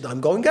going? He said, I'm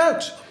going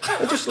out.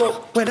 I just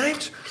went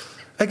out.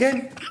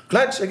 Again,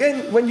 lads,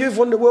 when you've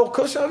won the World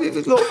Cup,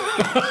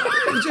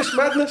 it's just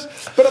madness.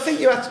 But I think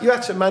you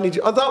had to manage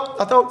it. I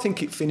don't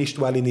think it finished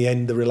well in the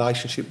end, the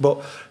relationship,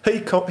 but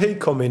he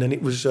come in and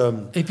it was...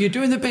 If you're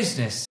doing the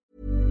business...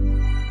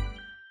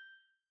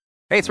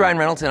 Hey, it's Ryan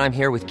Reynolds, and I'm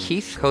here with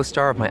Keith,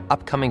 co-star of my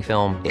upcoming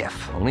film,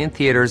 If, only in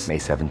theaters May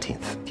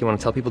 17th. Do you want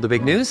to tell people the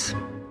big news?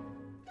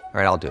 All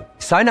right, I'll do it.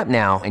 Sign up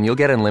now and you'll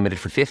get unlimited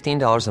for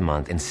 $15 a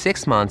month and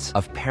 6 months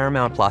of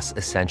Paramount Plus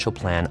Essential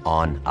Plan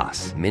on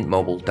us.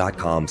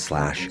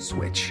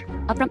 MintMobile.com/switch.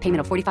 Upfront payment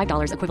of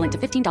 $45 equivalent to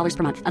 $15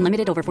 per month.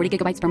 Unlimited over 40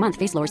 gigabytes per month.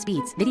 Face lower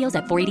speeds. Videos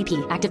at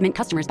 480p. Active Mint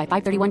customers by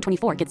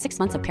 531.24 get 6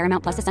 months of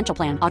Paramount Plus Essential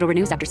Plan. Auto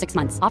renews after 6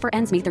 months. Offer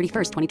ends May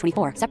 31st,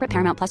 2024. Separate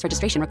Paramount Plus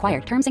registration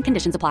required. Terms and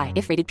conditions apply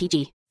if rated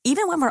PG.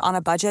 Even when we're on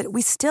a budget,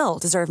 we still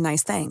deserve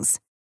nice things.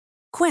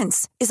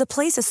 Quince is a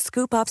place to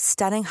scoop up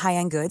stunning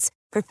high-end goods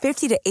for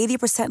 50 to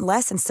 80%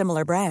 less than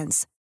similar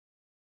brands.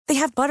 They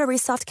have buttery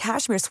soft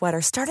cashmere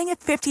sweaters starting at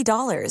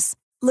 $50,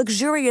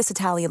 luxurious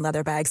Italian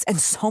leather bags, and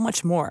so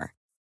much more.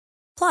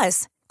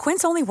 Plus,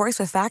 Quince only works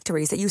with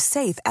factories that use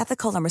safe,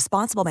 ethical, and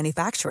responsible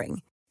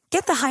manufacturing.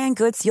 Get the high-end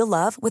goods you'll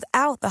love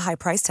without the high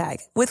price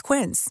tag with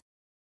Quince.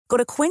 Go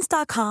to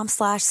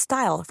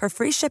quince.com/style for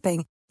free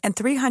shipping and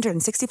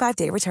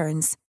 365-day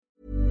returns.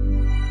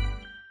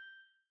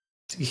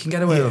 You can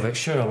get away with it,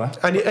 surely.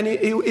 And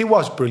he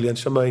was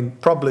brilliant. I mean,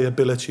 probably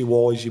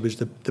ability-wise, he was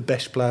the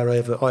best player I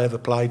ever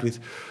played with.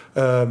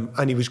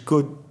 And he was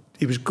good.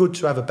 He was good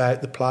to have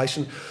about the place.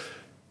 And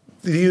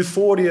the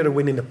euphoria of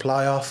winning the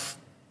playoff,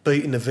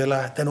 beating the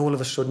Villa, then all of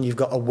a sudden you've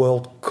got a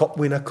World Cup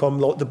winner come.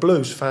 Like the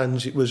Blues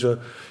fans, it was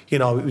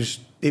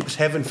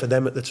heaven for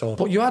them at the time.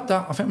 But you had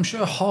that. I'm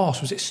sure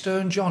Horse, was it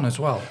Stern John as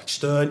well?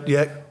 Stern,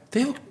 yeah.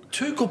 They were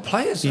two good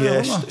players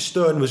there, yeah,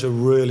 Stern was a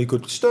really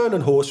good... Stern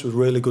and Horse was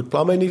really good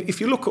players. I mean, if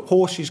you look at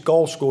Horse's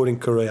goal-scoring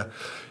career,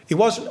 he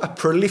wasn't a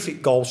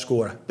prolific goal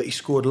scorer, but he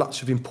scored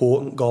lots of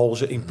important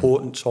goals at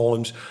important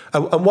times.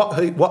 And what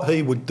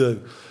he would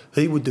do,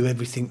 he would do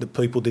everything that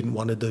people didn't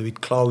want to do. He'd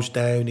close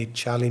down, he'd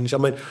challenge. I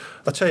mean,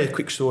 I'll tell you a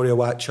quick story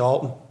about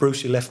Charlton.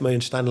 Brucey left me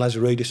and Stan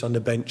Lazaridis on the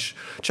bench.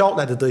 Charlton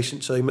had a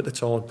decent team at the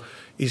time.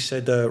 He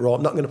said, right,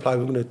 I'm not going to play,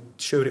 we're going to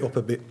shoot it up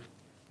a bit.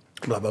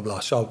 Blah, blah, blah.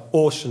 So,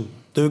 Orson,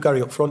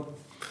 Dugarry up front.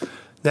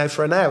 Now,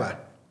 for an hour,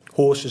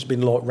 Horse has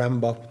been like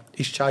Rambo.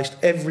 He's chased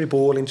every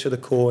ball into the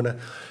corner.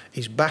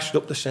 He's bashed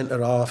up the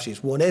centre halves.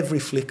 He's won every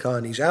flick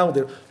on. He's held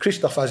it.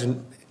 Christoph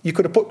hasn't... You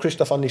could have put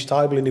Christoph on this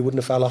table and he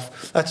wouldn't have fell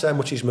off. That's how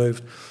much he's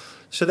moved.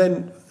 So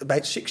then,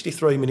 about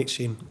 63 minutes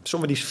in,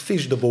 somebody's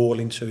fizzed the ball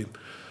into him.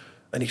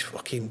 And he's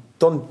fucking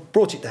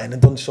brought it down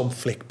and done some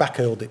flick,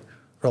 backhurled it.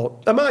 Right.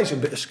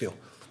 Amazing bit of skill.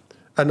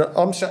 And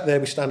I'm sat there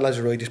with Stan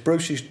Lazaridis.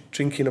 Bruce is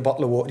drinking a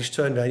bottle of water. He's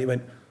turned around. He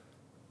went,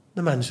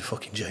 "The man's a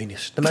fucking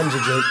genius. The man's a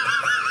genius."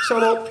 So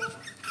like,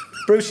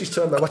 Bruce is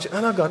turned back watching,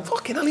 and I'm going,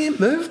 "Fucking hell, he ain't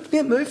moved. He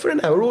ain't moved for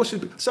an hour."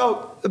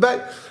 So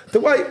about the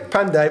way it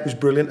panned out was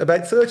brilliant.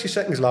 About 30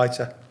 seconds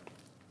later,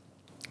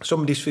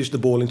 somebody's fizzed the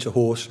ball into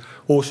Horse.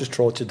 Horse has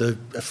tried to do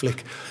a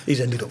flick. He's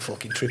ended up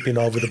fucking tripping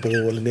over the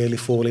ball and nearly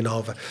falling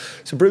over.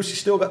 So Bruce has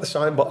still got the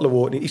same bottle of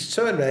water. He's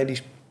turned around.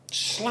 He's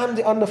slammed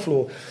it on the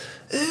floor.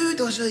 Who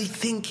does he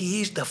think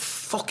he is? The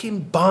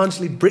fucking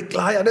Barnsley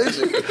bricklayer?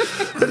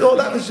 All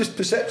that was just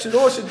perception.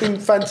 Horse had been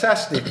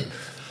fantastic.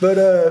 But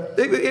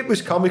it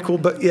was comical,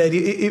 but yeah,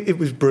 it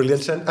was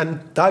brilliant. And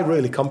they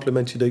really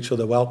complemented each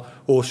other well,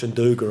 Horse and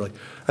Dugarry.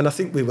 And I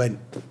think we went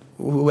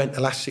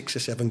the last 6 or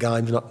 7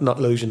 games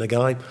not losing a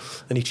game.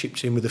 And he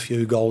chipped in with a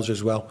few goals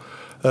as well.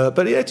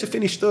 But yeah, to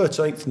finish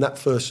 13th in that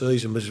first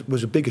season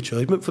was a big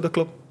achievement for the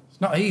club.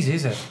 It's not easy,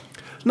 is it?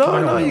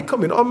 No, you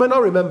come in. I mean, I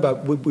remember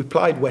we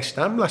played West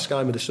Ham last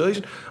game of the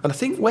season, and I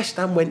think West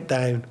Ham went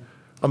down.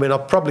 I mean,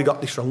 I've probably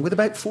got this wrong, with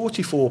about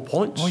 44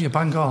 points. Oh, you're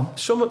bang on.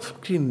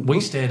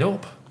 We stayed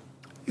up.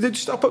 Did you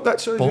stop up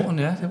that season? Bolton,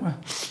 yeah, didn't we?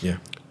 Yeah.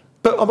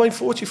 But I mean,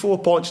 44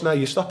 points now,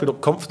 you're stopping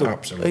up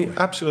comfortably.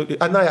 Absolutely.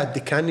 And they had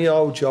Di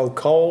Canio, Joe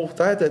Cole.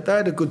 They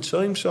had a good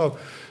team, so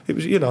it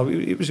was,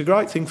 it was a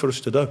great thing for us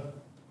to do.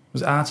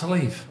 Was it hard to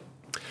leave?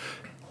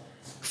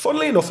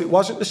 Funnily enough, it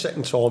wasn't the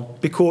second time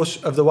because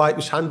of the way it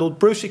was handled.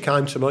 Brucey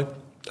came to me.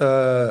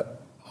 I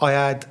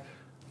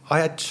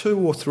had 2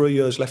 or 3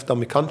 years left on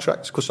my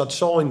contract because I'd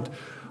signed...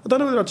 I don't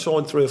know whether I'd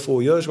signed 3 or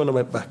 4 years when I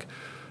went back.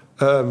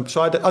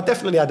 So I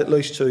definitely had at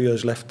least 2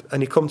 years left.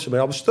 And he come to me.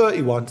 I was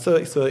 31.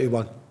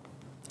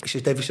 He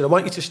says, "Dev," he said, "I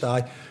want you to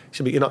stay." He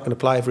said, "But you're not going to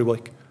play every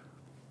week."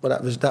 Well,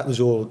 that was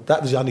all.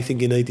 That was the only thing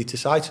he needed to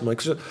say to me,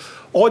 because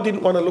I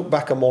didn't want to look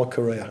back on my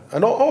career.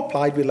 And I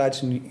played with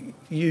lads, and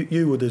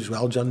you would as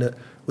well, John, that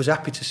was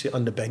happy to sit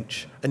on the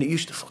bench, and it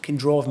used to fucking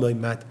drive me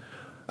mad.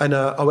 And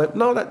I went,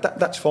 no,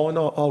 that's fine.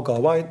 I'll go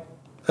away,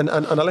 and I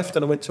left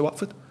and I went to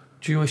Watford.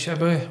 Do you wish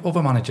every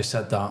other manager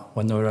said that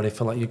when they were ready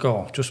to let you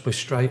go? Just be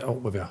straight up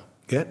with you.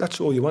 Yeah, that's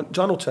all you want.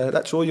 John will tell you,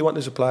 that's all you want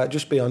as a player.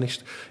 Just be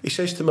honest. He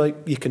says to me,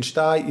 "You can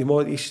stay. You're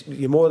more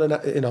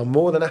than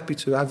more than happy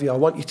to have you. I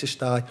want you to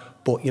stay,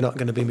 but you're not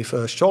going to be my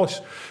first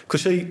choice."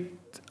 Because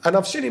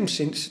I've seen him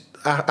since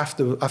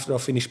after I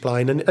finished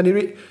playing, and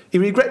he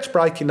regrets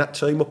breaking that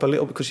team up a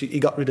little, because he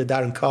got rid of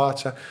Darren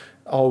Carter.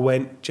 I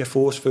went, Jeff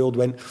Horsfield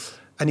went,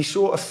 and he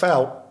sort of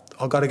felt,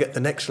 I've got to get the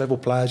next level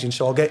players in.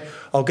 So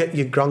I'll get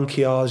your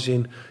Gronkiars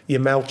in,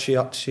 your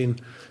Melchiots in.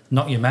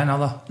 Not your men, are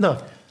they?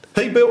 No.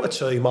 He built a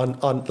team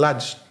on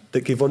lads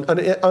that give on. And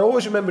I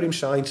always remember him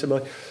saying to me,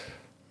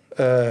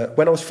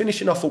 when I was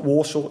finishing off at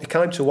Warsaw, he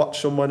came to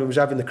watch someone who was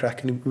having the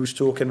crack, and he was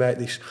talking about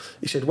this.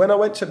 He said, when I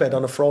went to bed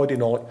on a Friday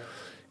night,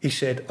 he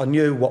said, I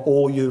knew what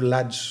all you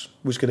lads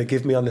was going to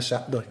give me on the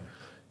Saturday.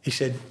 He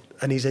said,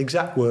 and his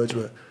exact words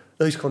were,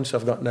 these cunts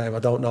I've got now, I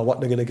don't know what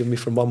they're going to give me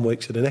from one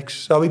week to the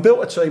next. So he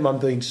built a team on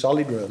being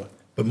solid, really.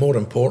 But more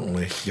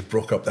importantly, you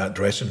broke up that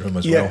dressing room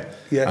as well.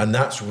 Yeah. And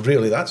that's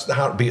the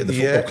heartbeat of the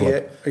football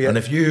club. Yeah. And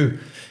if you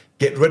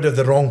get rid of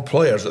the wrong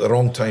players at the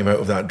wrong time out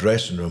of that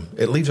dressing room,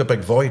 it leaves a big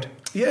void.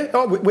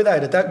 Yeah,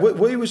 without a doubt.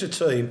 We was a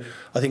team,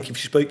 I think if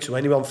you speak to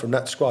anyone from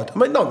that squad, I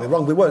mean, don't get me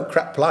wrong, we weren't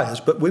crap players,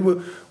 but we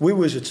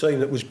was a team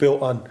that was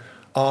built on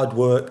hard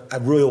work, a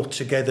real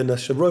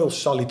togetherness, a real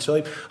solid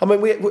team. I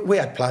mean, we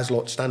had players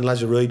like Stan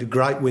Lazaridis,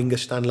 great winger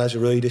Stan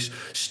Lazaridis,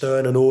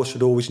 Stern and Horse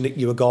would always nick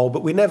you a goal,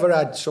 but we never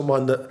had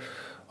someone that,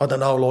 I don't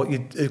know,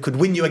 like who could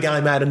win you a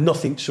game out of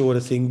nothing sort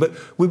of thing. But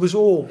we was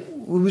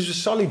a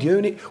solid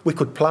unit. We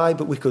could play,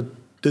 but we could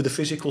do the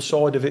physical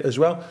side of it as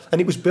well.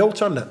 And it was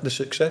built on that, the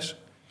success.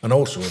 And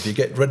also, if you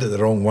get rid of the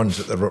wrong ones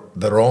at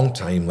the wrong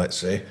time, let's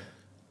say,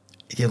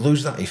 you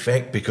lose that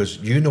effect, because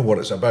you know what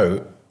it's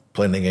about,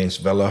 playing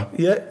against Villa,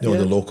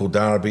 the local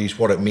derbies,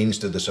 what it means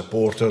to the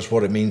supporters,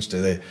 what it means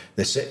to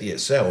the city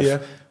itself. Yeah.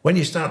 When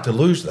you start to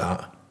lose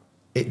that,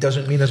 it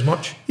doesn't mean as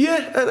much.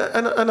 Yeah,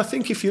 and I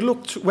think if you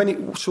looked when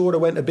it sort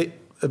of went a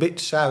bit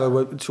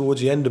sour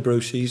towards the end of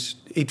Brucey's,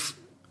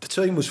 the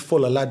team was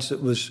full of lads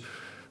that was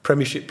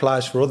Premiership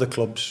players for other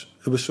clubs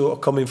who were sort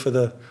of coming for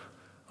the.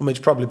 I mean, it's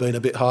probably been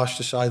a bit harsh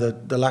to say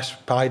the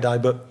last payday,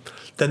 but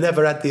they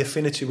never had the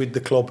affinity with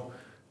the club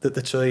that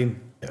the team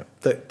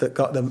that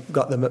got them,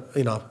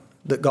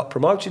 that got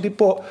promoted did.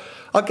 But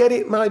I get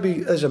it.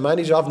 Maybe as a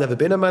manager, I've never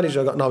been a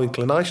manager. I've got no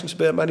inclination to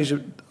be a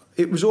manager.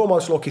 It was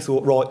almost like he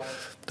thought, right,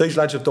 these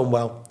lads have done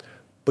well,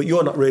 but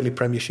you're not really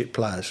Premiership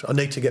players. I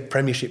need to get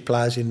Premiership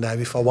players in now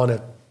if I want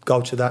to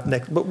go to that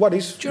next. But what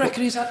is? Do you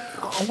reckon he's had?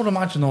 I would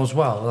imagine those as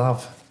well. They'll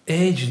have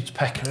agents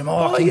pecking him.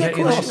 I can get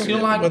you this. You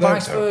like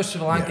vice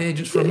versa, like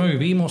agents for a move.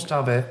 He must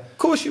have it. Of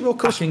course you will.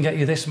 I can get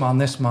you this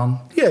man.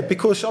 Yeah,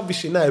 because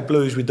obviously now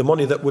Blues, with the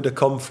money that would have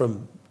come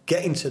from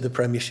getting to the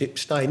Premiership,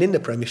 staying in the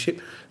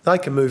Premiership, they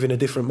can move in a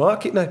different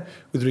market now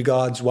with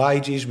regards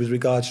wages, with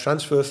regards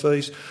transfer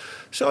fees.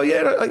 So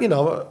yeah,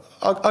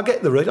 I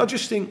get the reason. I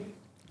just think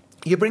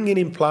you're bringing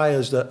in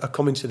players that are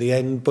coming to the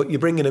end, but you're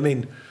bringing them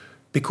in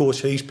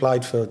because he's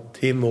played for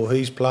him or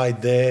he's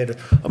played there.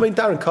 I mean,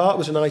 Darren Carter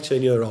was an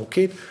 18-year-old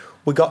kid.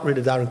 We got rid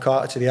of Darren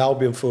Carter to the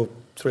Albion for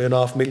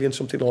 $3.5 million,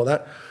 something like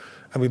that,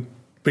 and we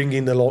bring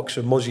in the likes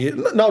of Muzzy.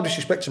 No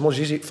disrespect to Muzzy,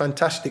 he's a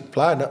fantastic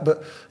player,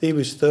 but he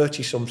was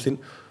 30-something.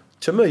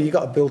 To me, you've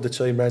got to build a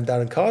team around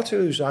Darren Carter,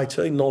 who's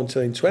 18,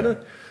 19, 20.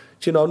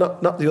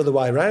 Not the other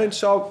way around.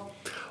 So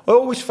I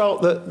always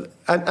felt that,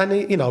 and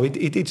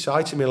he did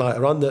say to me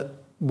later on that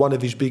one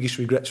of his biggest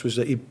regrets was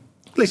that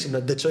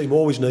the team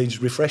always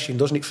needs refreshing,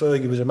 doesn't it?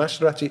 Fergie was a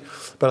master at it,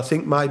 but I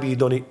think maybe he'd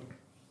done it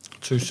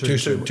too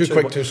soon. Too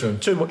quick, too soon.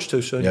 Too much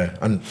too soon. Yeah,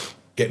 and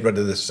get rid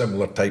of the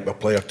similar type of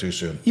player too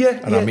soon. Yeah,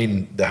 and I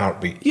mean the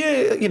heartbeat.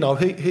 Yeah,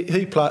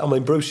 he played. I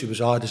mean, Brucey was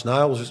hard as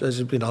nails,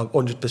 as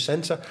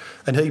 100%,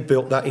 and he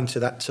built that into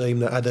that team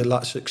that had a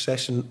lot of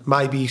success, and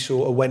maybe he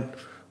sort of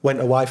went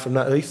away from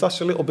that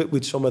ethos a little bit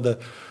with some of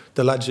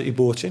the lads that he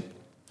brought in.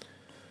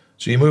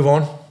 So you move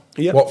on.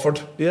 Yeah.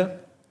 Watford. Yeah.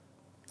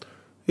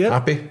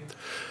 Happy.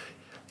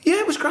 Yeah,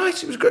 it was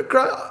great. It was great.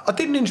 I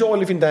didn't enjoy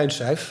living down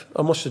south.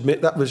 I must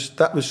admit that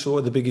was sort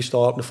of the biggest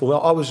eye-opener for me.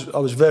 I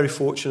was very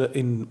fortunate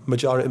in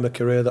majority of my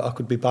career that I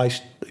could be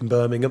based in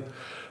Birmingham,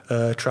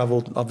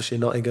 travelled obviously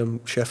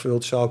Nottingham,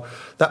 Sheffield. So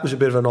that was a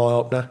bit of an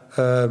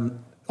eye-opener.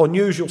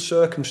 Unusual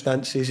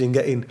circumstances in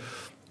getting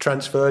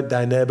transferred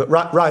down there, but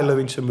Ray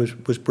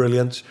Lewington was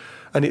brilliant,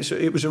 and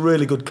it was a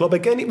really good club.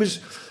 Again, it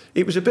was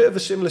a bit of a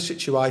similar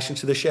situation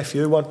to the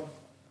Sheffield one.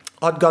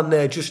 I'd gone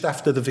there just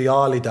after the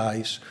Vialli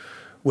days,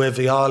 where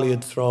Vialli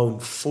had thrown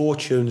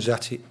fortunes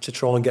at it to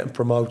try and get them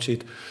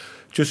promoted,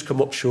 just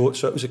come up short.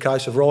 So it was a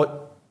case of, right,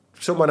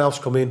 someone else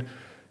come in,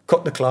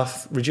 cut the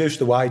cloth, reduce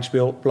the wage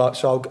bill.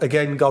 So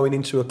again, going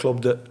into a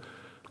club that,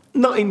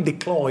 not in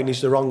decline is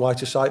the wrong way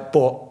to say it,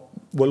 but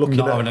we're looking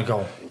not at... having a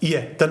goal.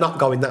 Yeah, they're not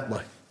going that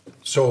way.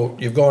 So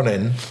you've gone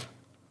in.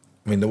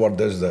 I mean, the word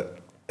is that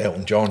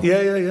Elton John.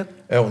 Yeah.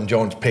 Elton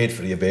John's paid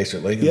for you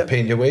basically, and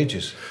paying your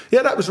wages.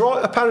 Yeah, that was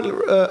right.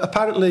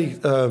 Apparently,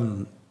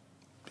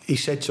 he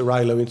said to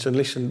Ray Lewington,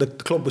 "Listen, the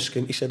club was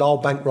skint." He said, "I'll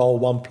bankroll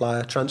one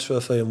player, transfer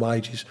fee and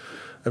wages."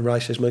 And Ray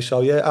says to me,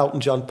 "So yeah, Elton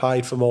John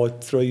paid for my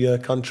 3-year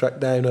contract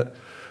down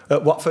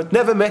at Watford.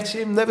 Never met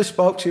him, never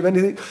spoke to him,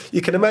 anything.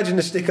 You can imagine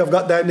the stick I've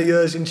got down the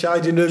years in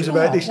changing rooms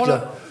about this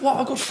job."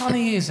 What a good fan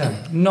he is then,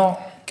 not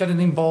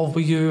getting involved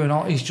with you and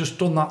all. He's just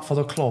done that for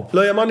the club.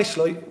 Liam,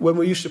 honestly, when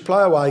we used to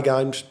play away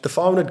games, the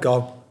phone would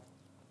go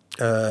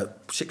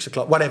 6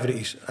 o'clock, whatever it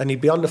is, and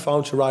he'd be on the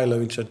phone to Ray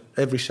Lewington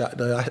every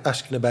Saturday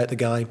asking about the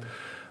game.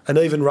 And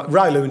even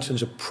Ray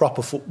Lewington's a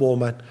proper football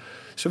man.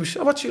 So we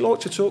said, "What's he like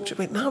to talk to?" He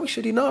went, "No," he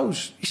said, "he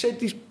knows." He said,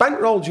 "He's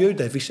bankrolled you,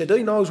 Dev." He said,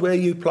 "He knows where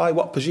you play,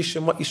 what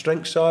position, what your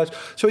strengths are."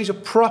 So he's a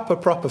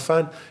proper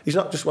fan. He's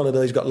not just one of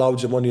those who's got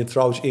loads of money and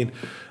throws it in.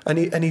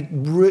 And he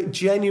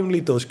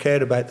genuinely does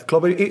care about the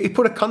club. He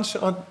put a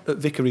concert on at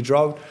Vicarage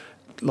Road,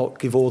 like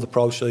give all the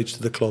proceeds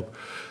to the club.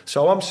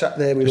 So I'm sat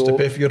there with just to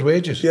pay for your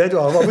wages. Yeah,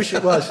 I wish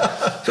it was.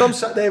 So I'm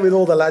sat there with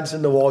all the lads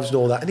and the wives and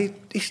all that, and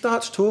he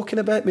starts talking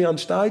about me on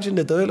stage in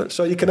the deal.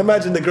 So you can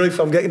imagine the grief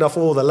I'm getting off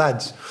all the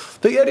lads.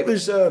 But yeah, it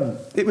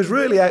was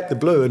really out the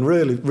blue and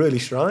really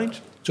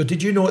strange. So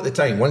did you know at the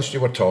time, once you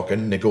were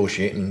talking,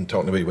 negotiating,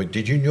 talking about it,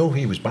 did you know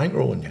he was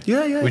bankrolling you?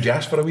 Yeah. Would you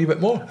ask for a wee bit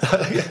more?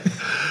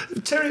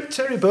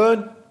 Terry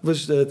Byrne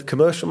was the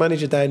commercial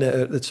manager down there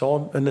at the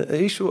time, and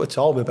he sort of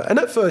told me about it. And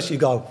at first you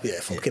go,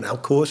 "Yeah, fucking hell,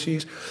 of course he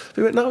is." But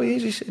he went, "No, he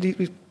is." He said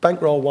he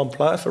bankrolled one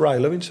player for Ray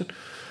Lewington.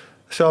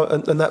 So,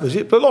 and that was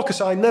it. But like I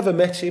say, I never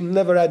met him,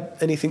 never had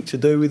anything to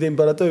do with him,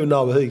 but I do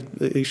know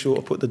he sort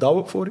of put the dough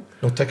up for him.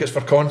 No tickets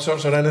for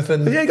concerts or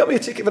anything? But yeah, he got me a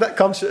ticket for that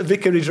concert at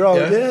Vicarage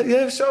Road.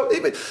 Yeah. So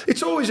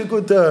it's always a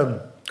good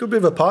bit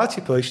of a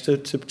party piece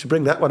to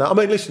bring that one out. I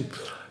mean, listen,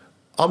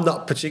 I'm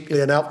not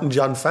particularly an Elton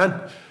John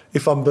fan,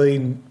 if I'm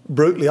being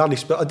brutally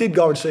honest, but I did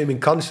go and see him in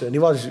concert, and he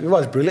was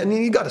brilliant. And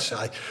you got to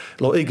say,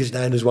 like, he goes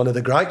down as one of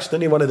the greats,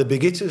 doesn't he? One of the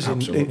big hitters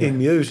in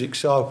music.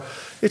 So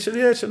it's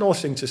a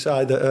nice thing to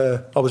say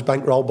that I was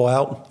bankrolled by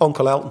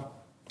Uncle Elton.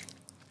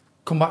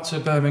 Come back to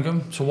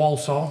Birmingham, to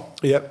Walsall.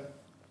 Yep.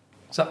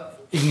 Is that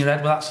in your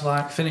head? Well, that's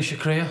like finish your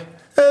career.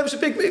 It was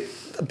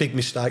a big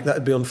mistake.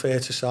 That'd be unfair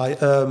to say.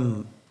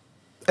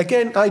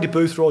 Again, Aidy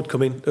Boothroyd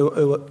come in,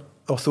 who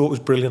I thought was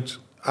brilliant.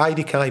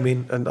 Aidy came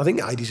in, and I think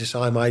Aidy's the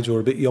same age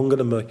or a bit younger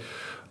than me.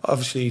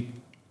 Obviously,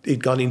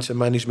 he'd gone into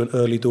management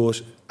early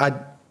doors,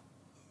 had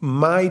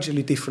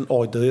majorly different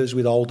ideas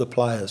with older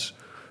players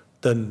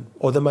than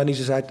other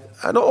managers had.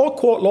 And I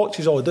quite liked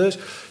his ideas.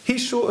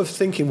 His sort of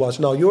thinking was,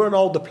 no, you're an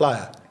older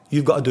player,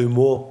 you've got to do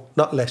more,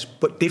 not less,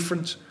 but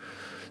different.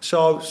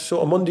 So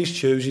sort of Mondays,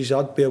 Tuesdays,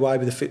 I'd be away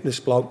with a fitness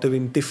bloke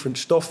doing different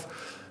stuff.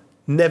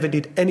 Never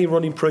did any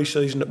running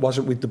pre-season that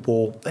wasn't with the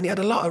ball. And he had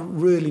a lot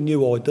of really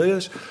new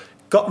ideas.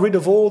 Got rid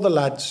of all the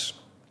lads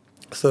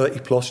 30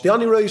 plus. The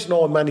only reason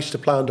I managed to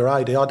play under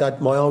AD, I'd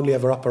had my only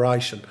ever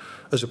operation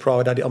as a pro.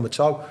 I'd had it on my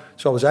toe,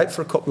 so I was out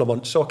for a couple of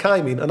months. So I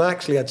came in and I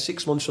actually had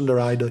 6 months under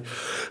AD.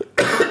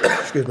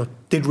 Excuse me.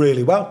 Did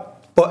really well.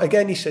 But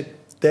again, he said,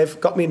 Dev,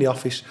 got me in the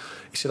office.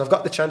 He said, I've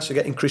got the chance of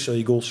getting Chris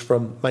Eagles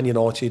from Man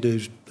United,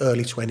 who's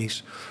early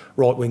 20s,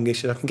 right wing. He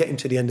said, I can get him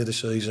to the end of the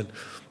season.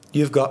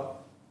 You've got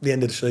the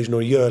end of the season or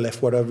a year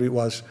left, whatever it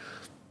was.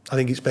 I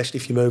think it's best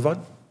if you move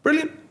on.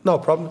 Brilliant, no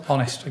problem.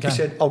 Honest, again. He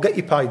said, I'll get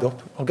you paid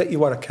up, I'll get you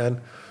what I can.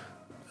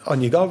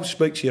 On you go,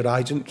 speak to your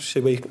agent, see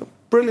where you can.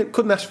 Brilliant,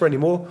 couldn't ask for any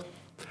more.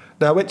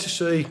 Now, I went to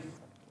see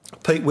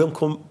Pete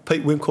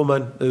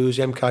Winkelman, who's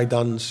MK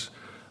Don's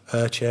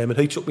chairman.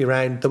 He took me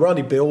around. They were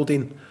only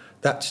building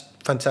that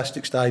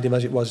fantastic stadium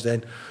as it was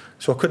then.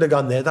 So I could have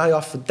gone there.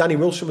 Danny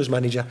Wilson was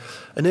manager,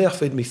 and he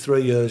offered me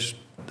 3 years.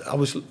 I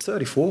was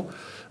 34.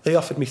 He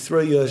offered me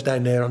 3 years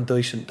down there on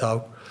decent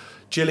dough.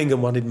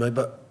 Gillingham wanted me,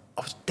 but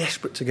I was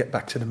desperate to get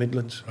back to the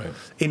Midlands. Right.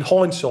 In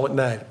hindsight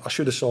now, I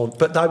should have signed,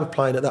 but they were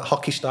playing at that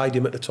hockey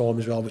stadium at the time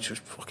as well, which was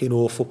fucking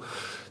awful.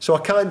 So I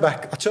came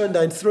back, I turned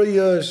down 3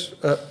 years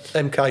at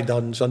MK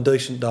Dons on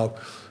decent dough,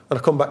 and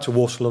I come back to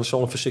Walsall and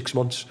signed for 6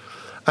 months.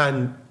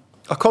 And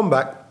I come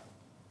back,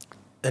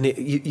 and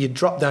you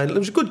drop down. It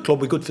was a good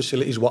club with good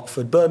facilities,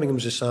 Watford. Birmingham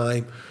was the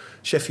same,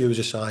 Sheffield was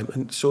the same.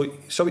 And so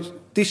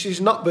this is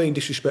not being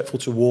disrespectful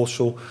to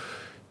Walsall.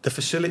 The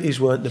facilities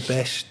weren't the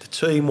best. The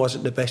team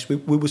wasn't the best. We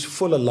was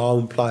full of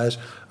lone players,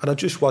 and I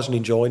just wasn't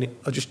enjoying it.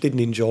 I just didn't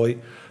enjoy it.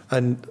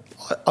 And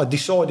I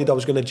decided I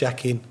was going to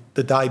jack in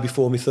the day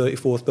before my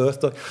 34th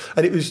birthday.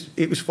 And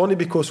it was funny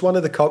because one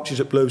of the coaches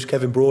at Blues,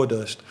 Kevin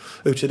Broadhurst,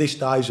 who to this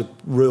day is a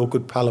real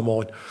good pal of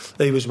mine,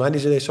 he was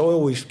manager there. So I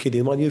always kid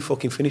him, man, you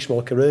fucking finished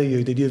my career,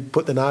 you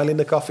put the nail in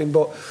the coffin.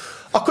 But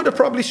I could have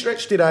probably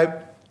stretched it out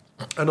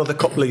another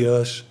couple of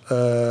years.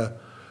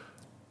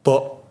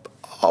 But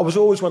I was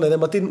always one of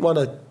them. I didn't want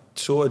to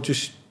sort of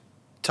just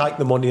take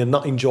the money and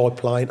not enjoy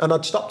playing, and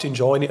I'd stopped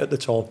enjoying it at the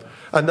time.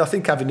 And I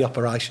think having the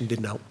operation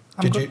didn't help.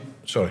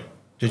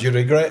 Did you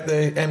regret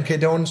the MK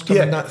Dons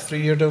coming that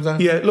 3 year deal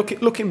then? Yeah,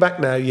 looking back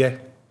now, yeah,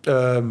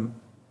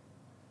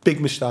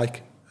 big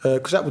mistake.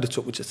 because that would have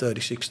took me to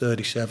 36,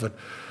 37,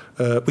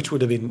 which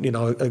would have been, you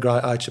know, a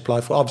great age to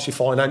play for. Obviously,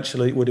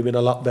 financially, it would have been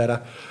a lot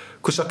better.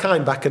 Because I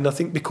came back, and I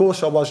think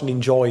because I wasn't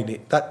enjoying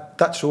it,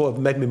 that sort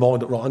of made me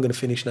mind that, right, I'm going to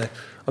finish now.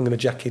 I'm going to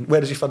jack in.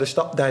 Whereas if I'd have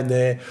stopped down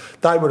there,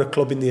 they were a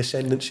club in the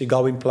ascendancy,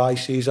 going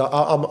places.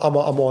 I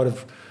might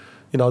have,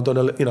 you know, gone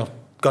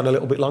a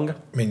little bit longer.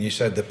 I mean, you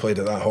said they played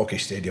at that hockey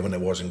stadium and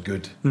it wasn't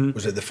good.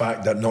 Was it the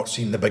fact that not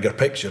seeing the bigger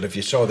picture? If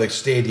you saw the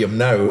stadium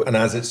now and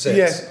as it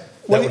sits,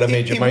 that would have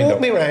made your mind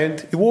up.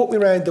 He walked me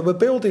around. They were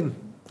building.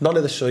 None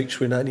of the seats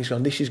were in that, and he's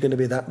gone, this is going to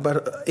be that.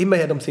 But in my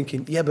head, I'm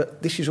thinking, yeah,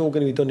 but this is all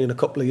going to be done in a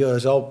couple of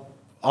years. I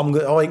ain't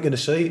going to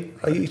see it.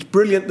 It's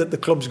brilliant that the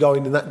club's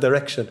going in that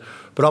direction,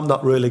 but I'm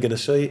not really going to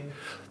see it.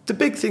 The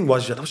big thing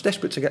was that I was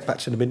desperate to get back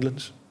to the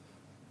Midlands.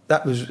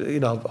 That was, you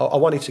know, I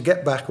wanted to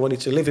get back. I wanted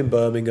to live in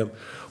Birmingham.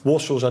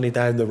 Walsall's only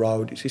down the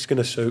road. It's going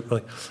to suit me.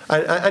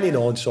 And in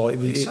hindsight,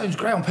 it sounds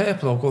great on paper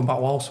though, going back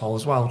to Walsall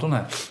as well, doesn't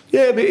it?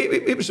 Yeah, but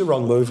it was the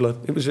wrong move, love.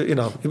 It was, you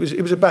know, it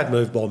was a bad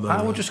move by me.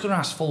 I was just going to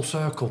ask full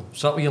circle.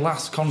 So that were your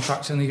last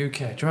contracts in the UK.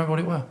 Do you remember what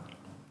it were?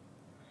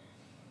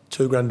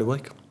 $2,000 a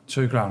week.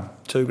 $2,000.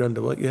 $2,000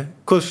 a week, yeah.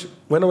 Because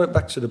when I went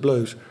back to the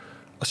Blues,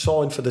 I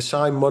signed for the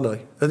same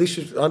money. And this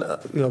is,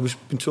 you know,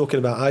 we've been talking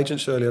about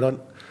agents earlier on.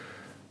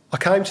 I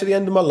came to the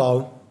end of my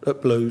loan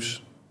at Blues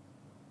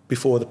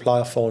before the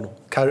playoff final.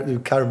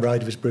 Karen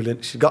Brady was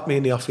brilliant. She got me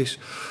in the office.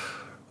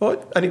 Right,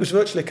 and it was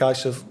virtually a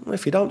case of, well,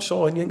 if you don't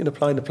sign, you ain't going to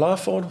play in the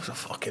playoff final. I said,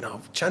 fucking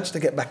hell, chance to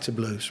get back to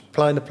Blues,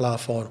 play in the playoff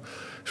final.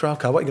 So,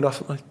 okay, what are you going to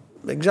offer me?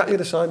 Exactly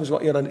the same as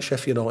what you're on at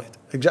Sheffield United.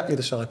 Exactly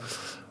the same.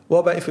 What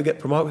about if we get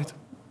promoted?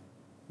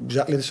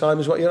 Exactly the same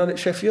as what you're on at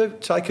Sheffield.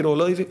 Take it or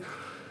leave it.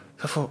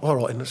 I thought, all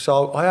right. And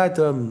so I had,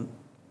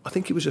 I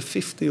think it was a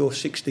 50 or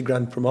 60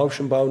 grand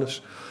promotion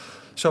bonus.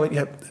 So I went,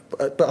 yeah,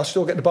 but I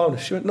still get the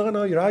bonus. She went,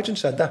 no, your agent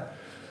said that.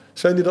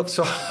 So I ended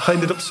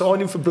up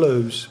signing for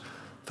Blues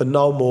for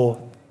no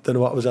more than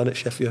what I was on at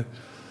Sheffield.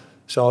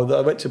 So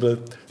I went to Blues.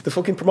 The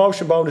fucking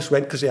promotion bonus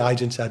went because the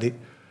agents had it.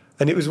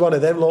 And it was one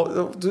of them,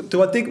 like,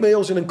 do I dig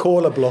meals in and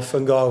call a bluff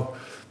and go,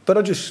 but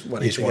I just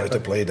wanted to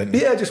play, didn't you?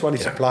 Yeah, I just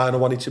wanted to play and I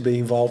wanted to be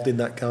involved in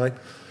that game.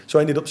 So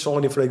I ended up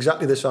signing for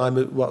exactly the same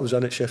as what I was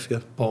on at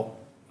Sheffield. But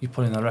you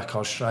put in the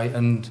record straight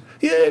and...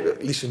 Yeah,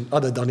 listen,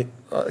 I'd have done it.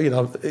 You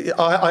know,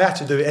 I had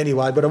to do it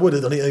anyway, but I would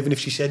have done it even if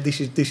she said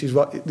this is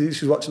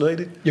what's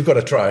needed. You've got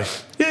to try.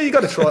 Yeah, you've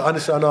got to try. I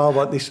understand, I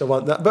want this, I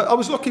want that. But I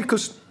was lucky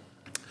because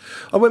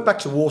I went back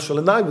to Walsall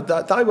and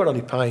they were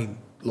only paying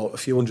like a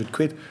few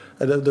 £100.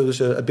 And there was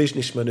a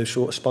businessman who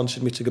sort of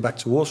sponsored me to go back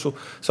to Walsall.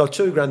 So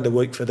 $2,000 a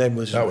week for them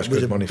was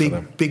good money big, for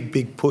them.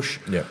 big push.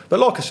 Yeah. But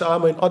like I say, I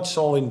mean, I'd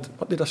signed...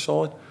 What did I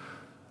sign?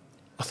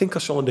 I think I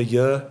signed a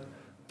year.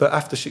 But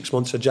after 6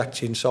 months, I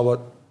jacked in, so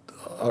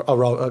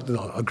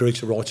I agreed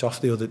to write off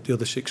the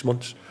other 6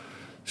 months.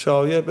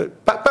 So yeah,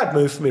 but bad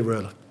move for me,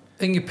 really.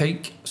 In your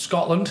peak,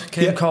 Scotland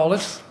came calling.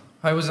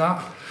 How was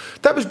that?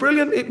 That was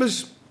brilliant.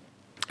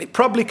 It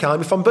probably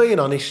came, if I'm being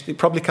honest, it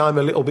probably came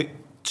a little bit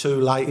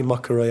too late in my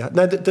career.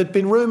 Now there'd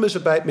been rumours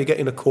about me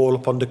getting a call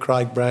up under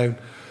Craig Brown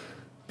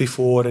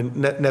before, and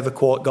never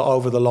quite got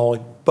over the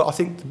line. But I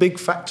think the big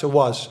factor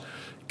was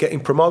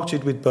getting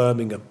promoted with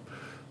Birmingham,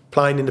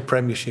 playing in the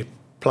Premiership.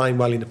 Playing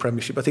well in the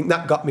Premiership. I think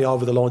that got me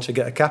over the line to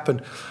get a cap.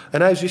 And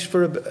how's this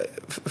for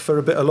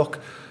a bit of luck?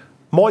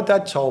 My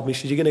dad told me, he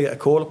said, you're going to get a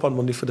call up on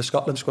Monday for the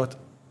Scotland squad.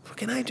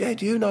 Fucking hell,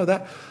 do you know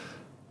that?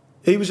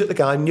 He was at the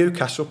game,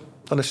 Newcastle,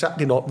 on a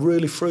Saturday night,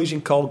 really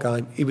freezing cold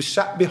game. He was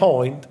sat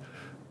behind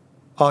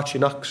Archie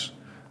Knox.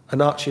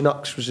 And Archie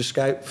Knox was a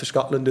scout for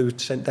Scotland who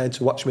was sent down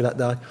to watch me that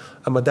day.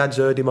 And my dad's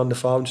heard him on the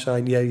phone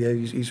saying, yeah,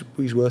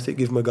 he's worth it,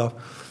 give him a go.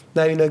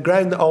 Now, in a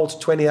ground that holds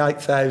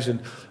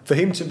 28,000, for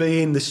him to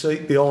be in the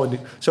seat behind it,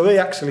 so he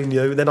actually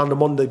knew. Then on the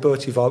Monday,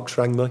 Bertie Vokes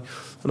rang me,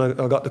 and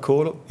I got the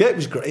call up. Yeah, it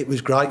was great. It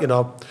was great, you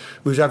know.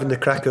 We was having the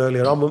crack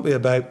earlier on, weren't we,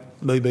 about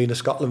me being a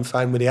Scotland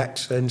fan with the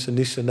accents and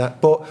this and that.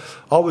 But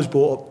I was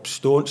brought up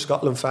staunch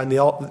Scotland fan. The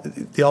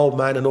old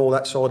man and all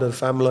that side of the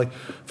family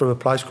from a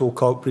place called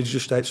Coatbridge,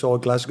 just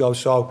outside Glasgow.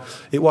 So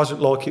it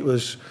wasn't like it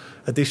was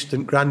a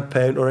distant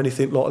grandparent or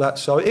anything like that.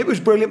 So it was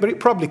brilliant, but it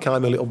probably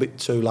came a little bit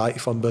too late,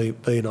 if I'm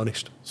being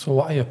honest. So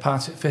what are you,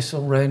 Partick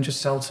Thistle, Rangers,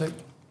 Celtic?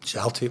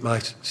 Celtic,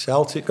 mate.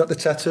 Celtic, got the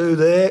tattoo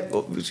there.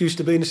 It used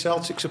to be in the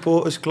Celtic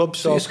supporters club.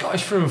 So you're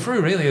Scottish through and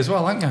through, really, as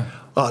well, aren't you?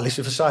 Oh,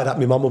 listen, if I say that,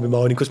 my mum will be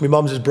moaning, because my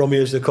mum's as Brummy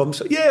as they come.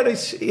 So yeah,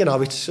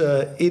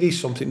 it is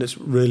something that's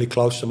really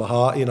close to my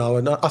heart, you know.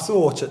 And I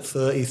thought at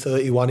 30,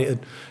 31 it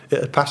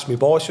had passed me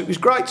by. So it was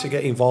great to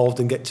get involved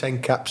and get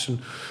 10 caps. And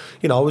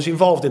you know, I was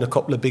involved in a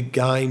couple of big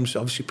games.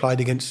 Obviously, played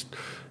against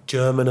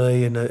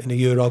Germany in a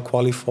Euro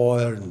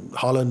qualifier, and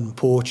Holland, and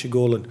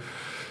Portugal, and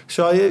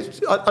so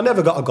I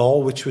never got a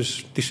goal, which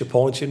was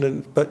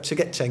disappointing. But to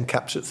get 10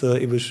 caps at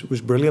 30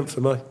 was brilliant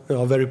for me. You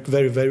know, very,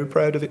 very, very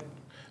proud of it.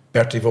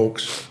 Bertie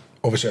Vokes,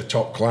 obviously a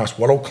top class,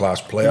 world class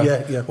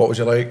player. Yeah. What was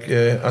he like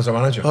as a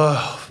manager?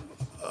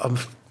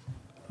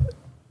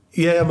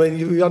 Yeah, I mean,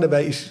 you're on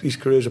about his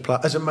career as a player.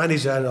 As a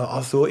manager,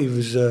 I thought he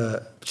was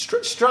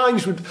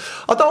strange.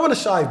 I don't want to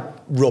say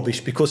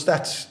rubbish, because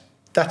that's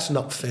That's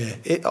not fair.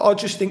 I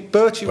just think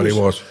Bertie but was... he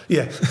was.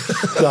 Yeah.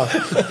 No.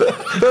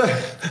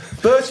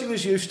 Bertie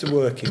was used to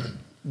working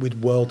with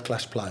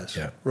world-class players,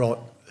 right,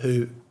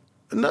 who...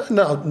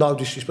 No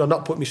disrespect, I'm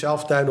not putting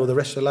myself down or the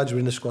rest of the lads who were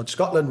in the squad.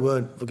 Scotland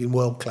weren't fucking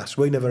world-class.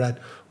 We never had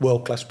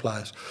world-class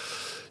players.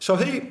 So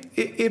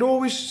it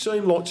always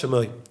seemed like to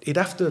me, he'd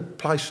have to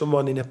play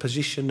someone in a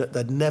position that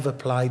they'd never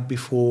played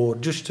before,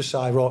 just to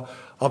say, right,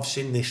 I've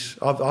seen this.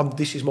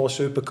 This is my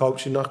super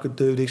coach and I could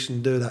do this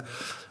and do that.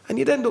 And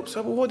you'd end up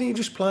saying, well, why didn't you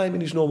just play him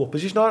in his normal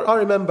position? I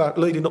remember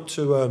leading up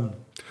to,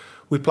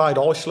 we played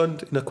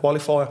Iceland in a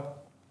qualifier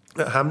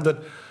at Hampden.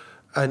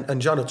 And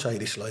John will tell you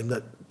this, Liam,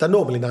 that they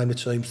normally name the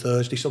team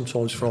Thursday,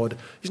 sometimes Friday.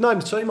 He's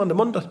named the team on the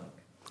Monday.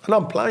 And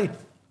I'm playing.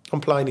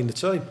 I'm playing in the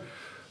team.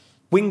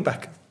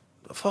 Wing-back.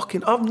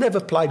 I've never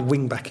played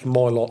wing-back in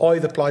my life. I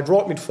either played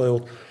right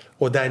midfield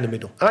or down the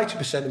middle.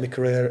 80% of my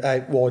career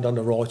out wide on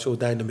the right or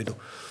down the middle.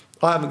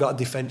 I haven't got a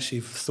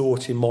defensive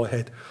thought in my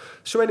head.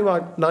 So anyway,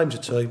 names a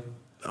team.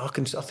 I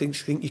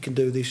think you can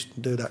do this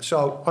and do that.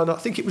 So, and I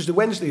think it was the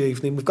Wednesday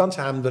evening. We've gone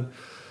to Hampden.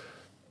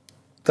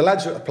 The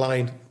lads that are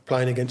playing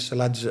against the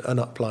lads that are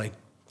not playing.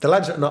 The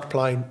lads that are not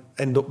playing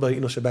end up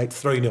beating us about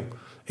 3-0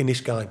 in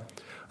this game.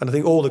 And I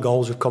think all the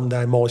goals have come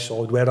down my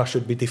side where I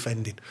should be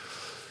defending.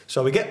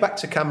 So we get back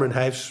to Cameron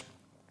House.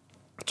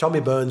 Tommy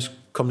Burns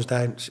comes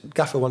down.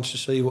 Gaffer wants to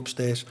see you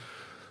upstairs.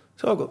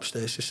 So I go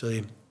upstairs to see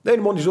him.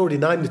 Then one who's already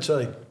named the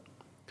team.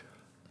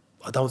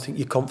 I don't think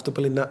you're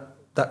comfortable in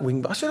that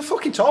wing. I said, I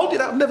fucking told you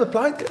that. I've never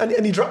played.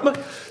 And he dropped me.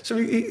 So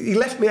he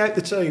left me out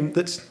the team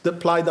that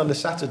played on the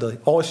Saturday,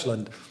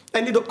 Iceland.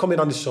 Ended up coming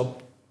on the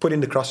sub,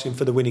 putting the cross in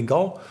for the winning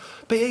goal.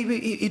 But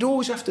he'd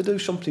always have to do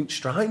something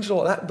strange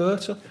like that,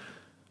 Bertie.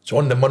 So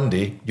on the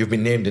Monday, you've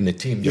been named in the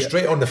team. You're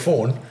straight on the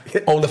phone,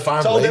 all the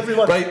family. Told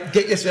everyone. Right,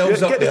 get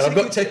yourselves up there. I've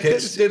got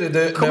tickets.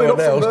 Coming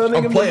up from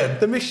Birmingham. I'm playing.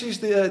 The missus,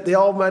 the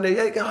old man, he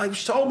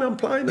told me I'm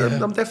playing. Yeah.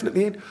 I'm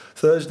definitely in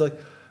Thursday.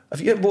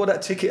 Have you bought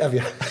that ticket, have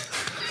you?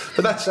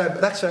 But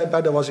that's how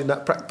bad I was in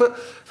that practice.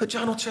 But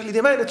John, I'll tell you, the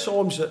amount of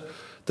times that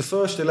the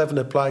first 11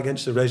 would play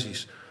against the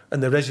Resis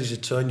and the Resis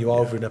would turn you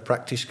over in a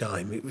practice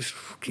game, it was...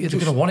 You're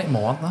going to want it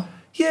more, aren't they?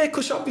 Yeah,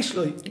 because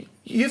obviously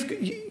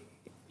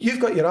you've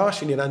got your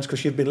arse in your hands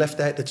because you've been left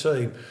out the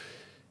team.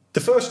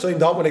 The first team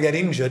don't want to get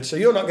injured, so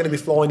you're not going to be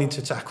flying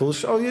into tackles.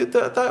 So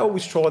they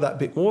always try that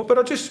bit more.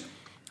 But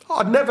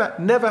I'd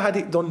never had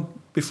it done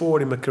before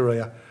in my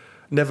career.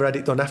 Never had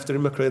it done after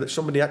in my career that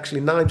somebody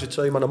actually names a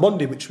team on a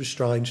Monday, which was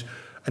strange,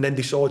 and then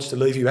decides to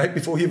leave you out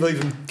before you've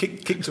even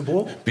kicked a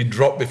ball. Been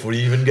dropped before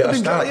you even get a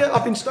start.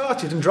 I've been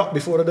started and dropped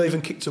before I'd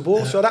even kicked a ball.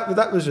 Yeah. So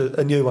that was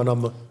a new one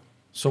on me.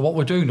 So what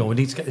we do now, we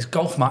need to get this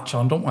golf match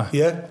on, don't we?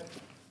 Yeah.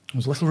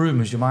 There's little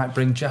rumours you might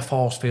bring Jeff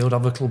Horsfield,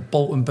 have a little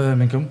Bolton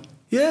Birmingham.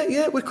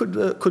 Yeah, we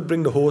could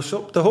bring the horse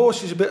up. The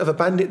horse is a bit of a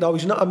bandit though.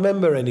 He's not a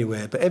member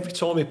anywhere, but every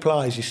time he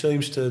plays, he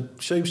seems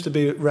to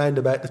be round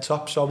about the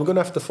top. So we're going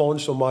to have to find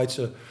some way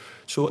to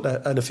sort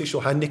an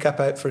official handicap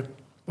out for him.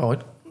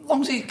 Right. As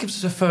long as he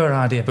gives us a fair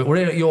idea. But we're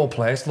here at your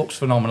place. Looks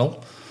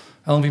phenomenal.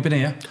 How long have you been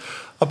here?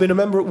 I've been a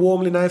member at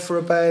Warmley now for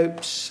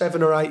about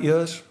 7 or 8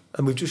 years.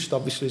 And we've just,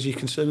 obviously, as you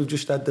can see, we've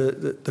just had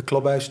the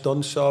clubhouse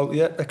done. So,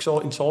 yeah,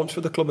 exciting times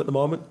for the club at the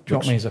moment. Do you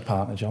want me as a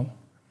partner, John?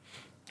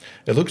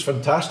 It looks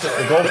fantastic,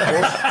 the golf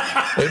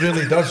course. It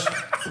really does.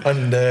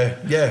 And,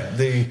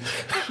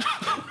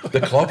 the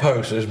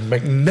clubhouse is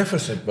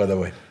magnificent, by the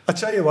way. I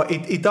tell you what,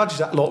 he dodged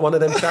that like one of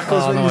them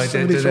tackles. Oh, no, he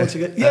did.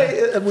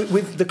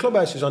 With the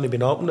clubhouse has only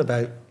been open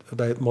about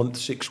a month,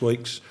 6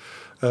 weeks.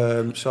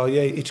 So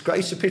yeah, it's great.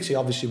 It's a pity,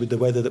 obviously, with the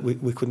weather that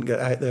we couldn't get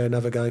out there and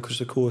have a game because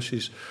the course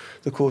is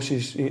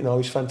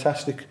is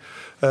fantastic,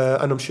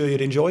 and I'm sure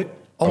you'd enjoy it.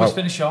 Always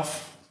finish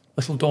off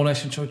little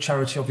donation to a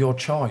charity of your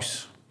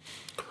choice.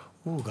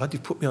 Oh God,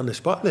 you've put me on the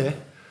spot there.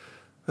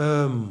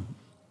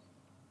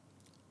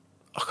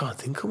 I can't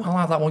think of one. I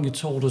like that one you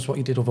told us what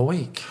you did over a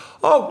week.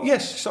 Oh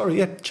yes, sorry,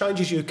 yeah,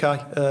 Changes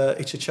UK.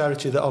 It's a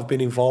charity that I've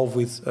been involved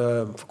with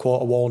for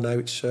quite a while now.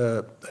 It's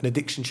an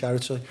addiction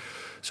charity.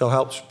 So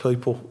helps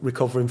people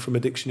recovering from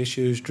addiction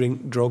issues,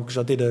 drink, drugs.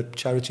 I did a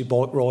charity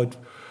bike ride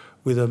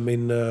with them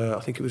in, I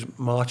think it was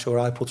March or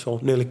April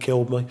time. Nearly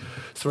killed me.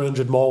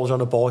 300 miles on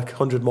a bike,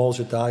 100 miles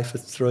a day for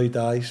 3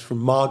 days, from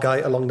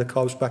Margate along the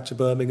coast back to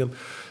Birmingham.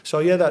 So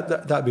yeah,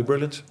 that'd be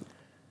brilliant.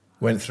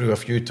 Went through a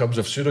few tubs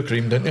of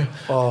Sudocrem, didn't you?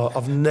 Oh,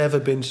 I've never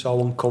been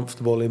so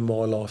uncomfortable in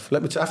my life.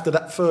 Let me tell you, after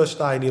that first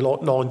day and you're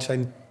like 9,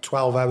 10,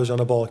 12 hours on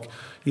a bike,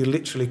 you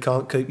literally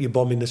can't keep your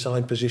bum in the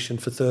same position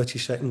for 30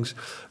 seconds.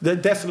 They're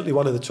definitely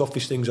one of the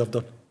toughest things I've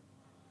done.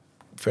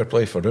 Fair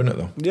play for doing it,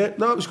 though. Yeah,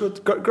 no, it was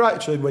good. Great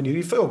achievement when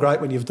you feel great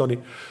when you've done it.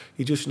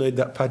 You just need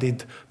that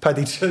padded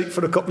seat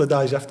for a couple of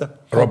days after.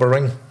 A rubber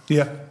ring.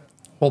 Yeah.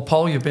 Well,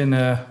 Paul, you've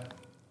been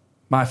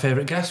my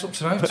favourite guest up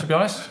to now, to be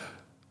honest.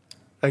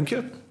 Thank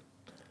you.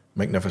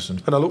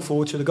 Magnificent. And I look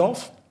forward to the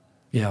golf.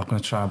 Yeah, I'm going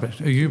to try a bit.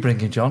 Who are you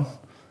bringing, John?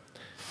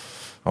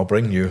 I'll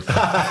bring you.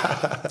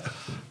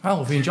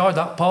 Well, we enjoyed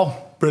that,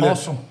 Paul. Brilliant.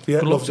 Awesome. Yeah,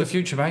 good luck to the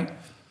future, mate.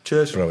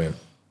 Cheers. Brilliant.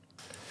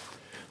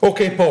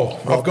 OK, Paul,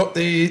 I've got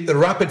the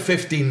Rapid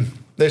 15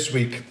 this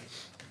week.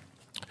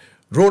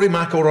 Rory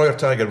McIlroy or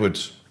Tiger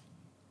Woods?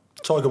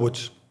 Tiger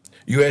Woods.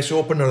 US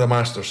Open or the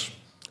Masters?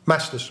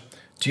 Masters.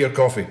 Tea or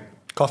coffee?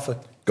 Coffee.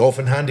 Golf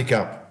and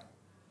handicap?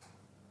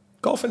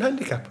 Golf and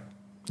handicap.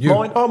 You.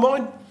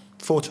 Mine.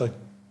 14.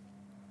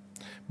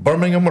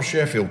 Birmingham or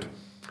Sheffield?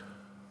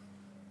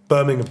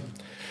 Birmingham.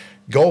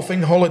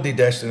 Golfing holiday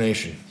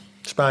destination?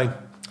 Spain.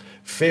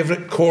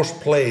 Favourite course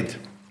played?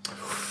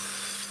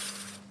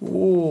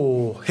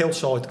 Oh,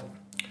 Hillside.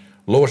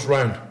 Lowest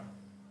round?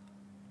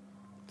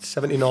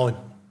 79.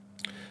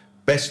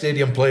 Best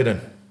stadium played in?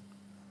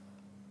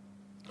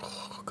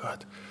 Oh,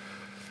 God.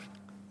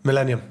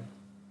 Millennium.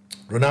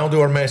 Ronaldo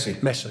or Messi?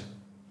 Messi.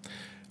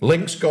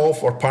 Links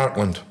Golf or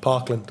Parkland?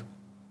 Parkland.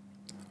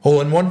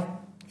 Hole in one?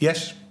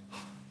 Yes.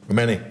 How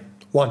many?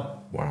 1.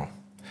 Wow.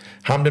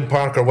 Hampden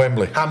Park or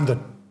Wembley?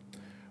 Hampden.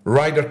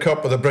 Ryder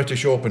Cup or the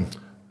British Open?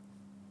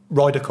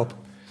 Ryder Cup.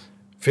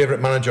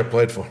 Favourite manager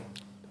played for?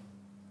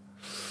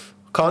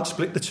 Can't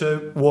split the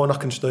two.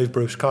 Warnock and Steve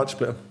Bruce. Can't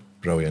split them.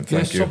 Brilliant,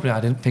 thank you. Somebody I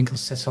didn't think will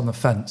sit on the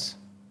fence.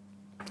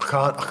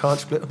 I can't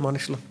split them,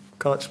 honestly.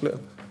 Can't split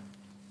them.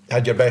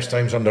 Had your best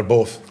times under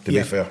both, to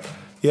be fair.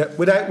 Yeah,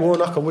 without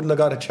Warnock, I wouldn't have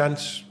got a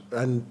chance.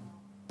 And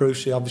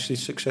Brucey, obviously,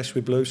 success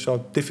with Blues, so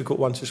difficult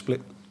one to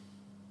split.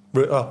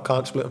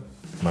 Can't split them.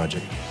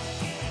 Magic.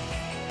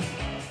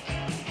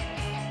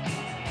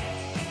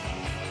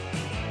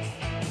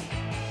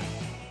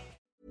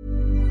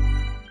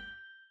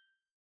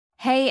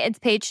 Hey, it's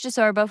Paige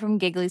DeSorbo from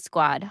Giggly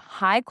Squad.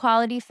 High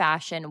quality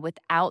fashion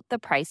without the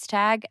price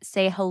tag.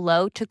 Say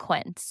hello to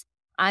Quince.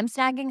 I'm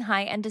snagging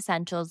high-end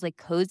essentials like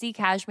cozy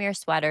cashmere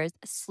sweaters,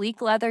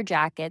 sleek leather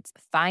jackets,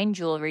 fine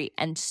jewelry,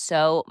 and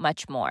so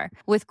much more.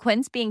 With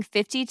Quince being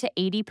 50 to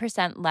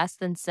 80% less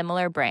than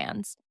similar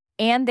brands.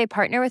 And they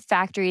partner with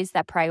factories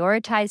that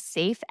prioritize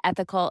safe,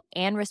 ethical,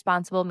 and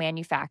responsible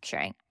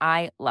manufacturing.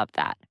 I love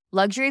that.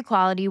 Luxury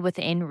quality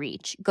within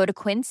reach. Go to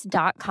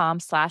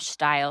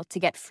quince.com/style to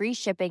get free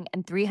shipping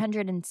and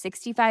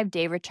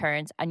 365-day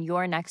returns on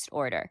your next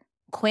order.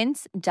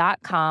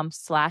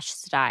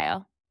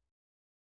 Quince.com/style.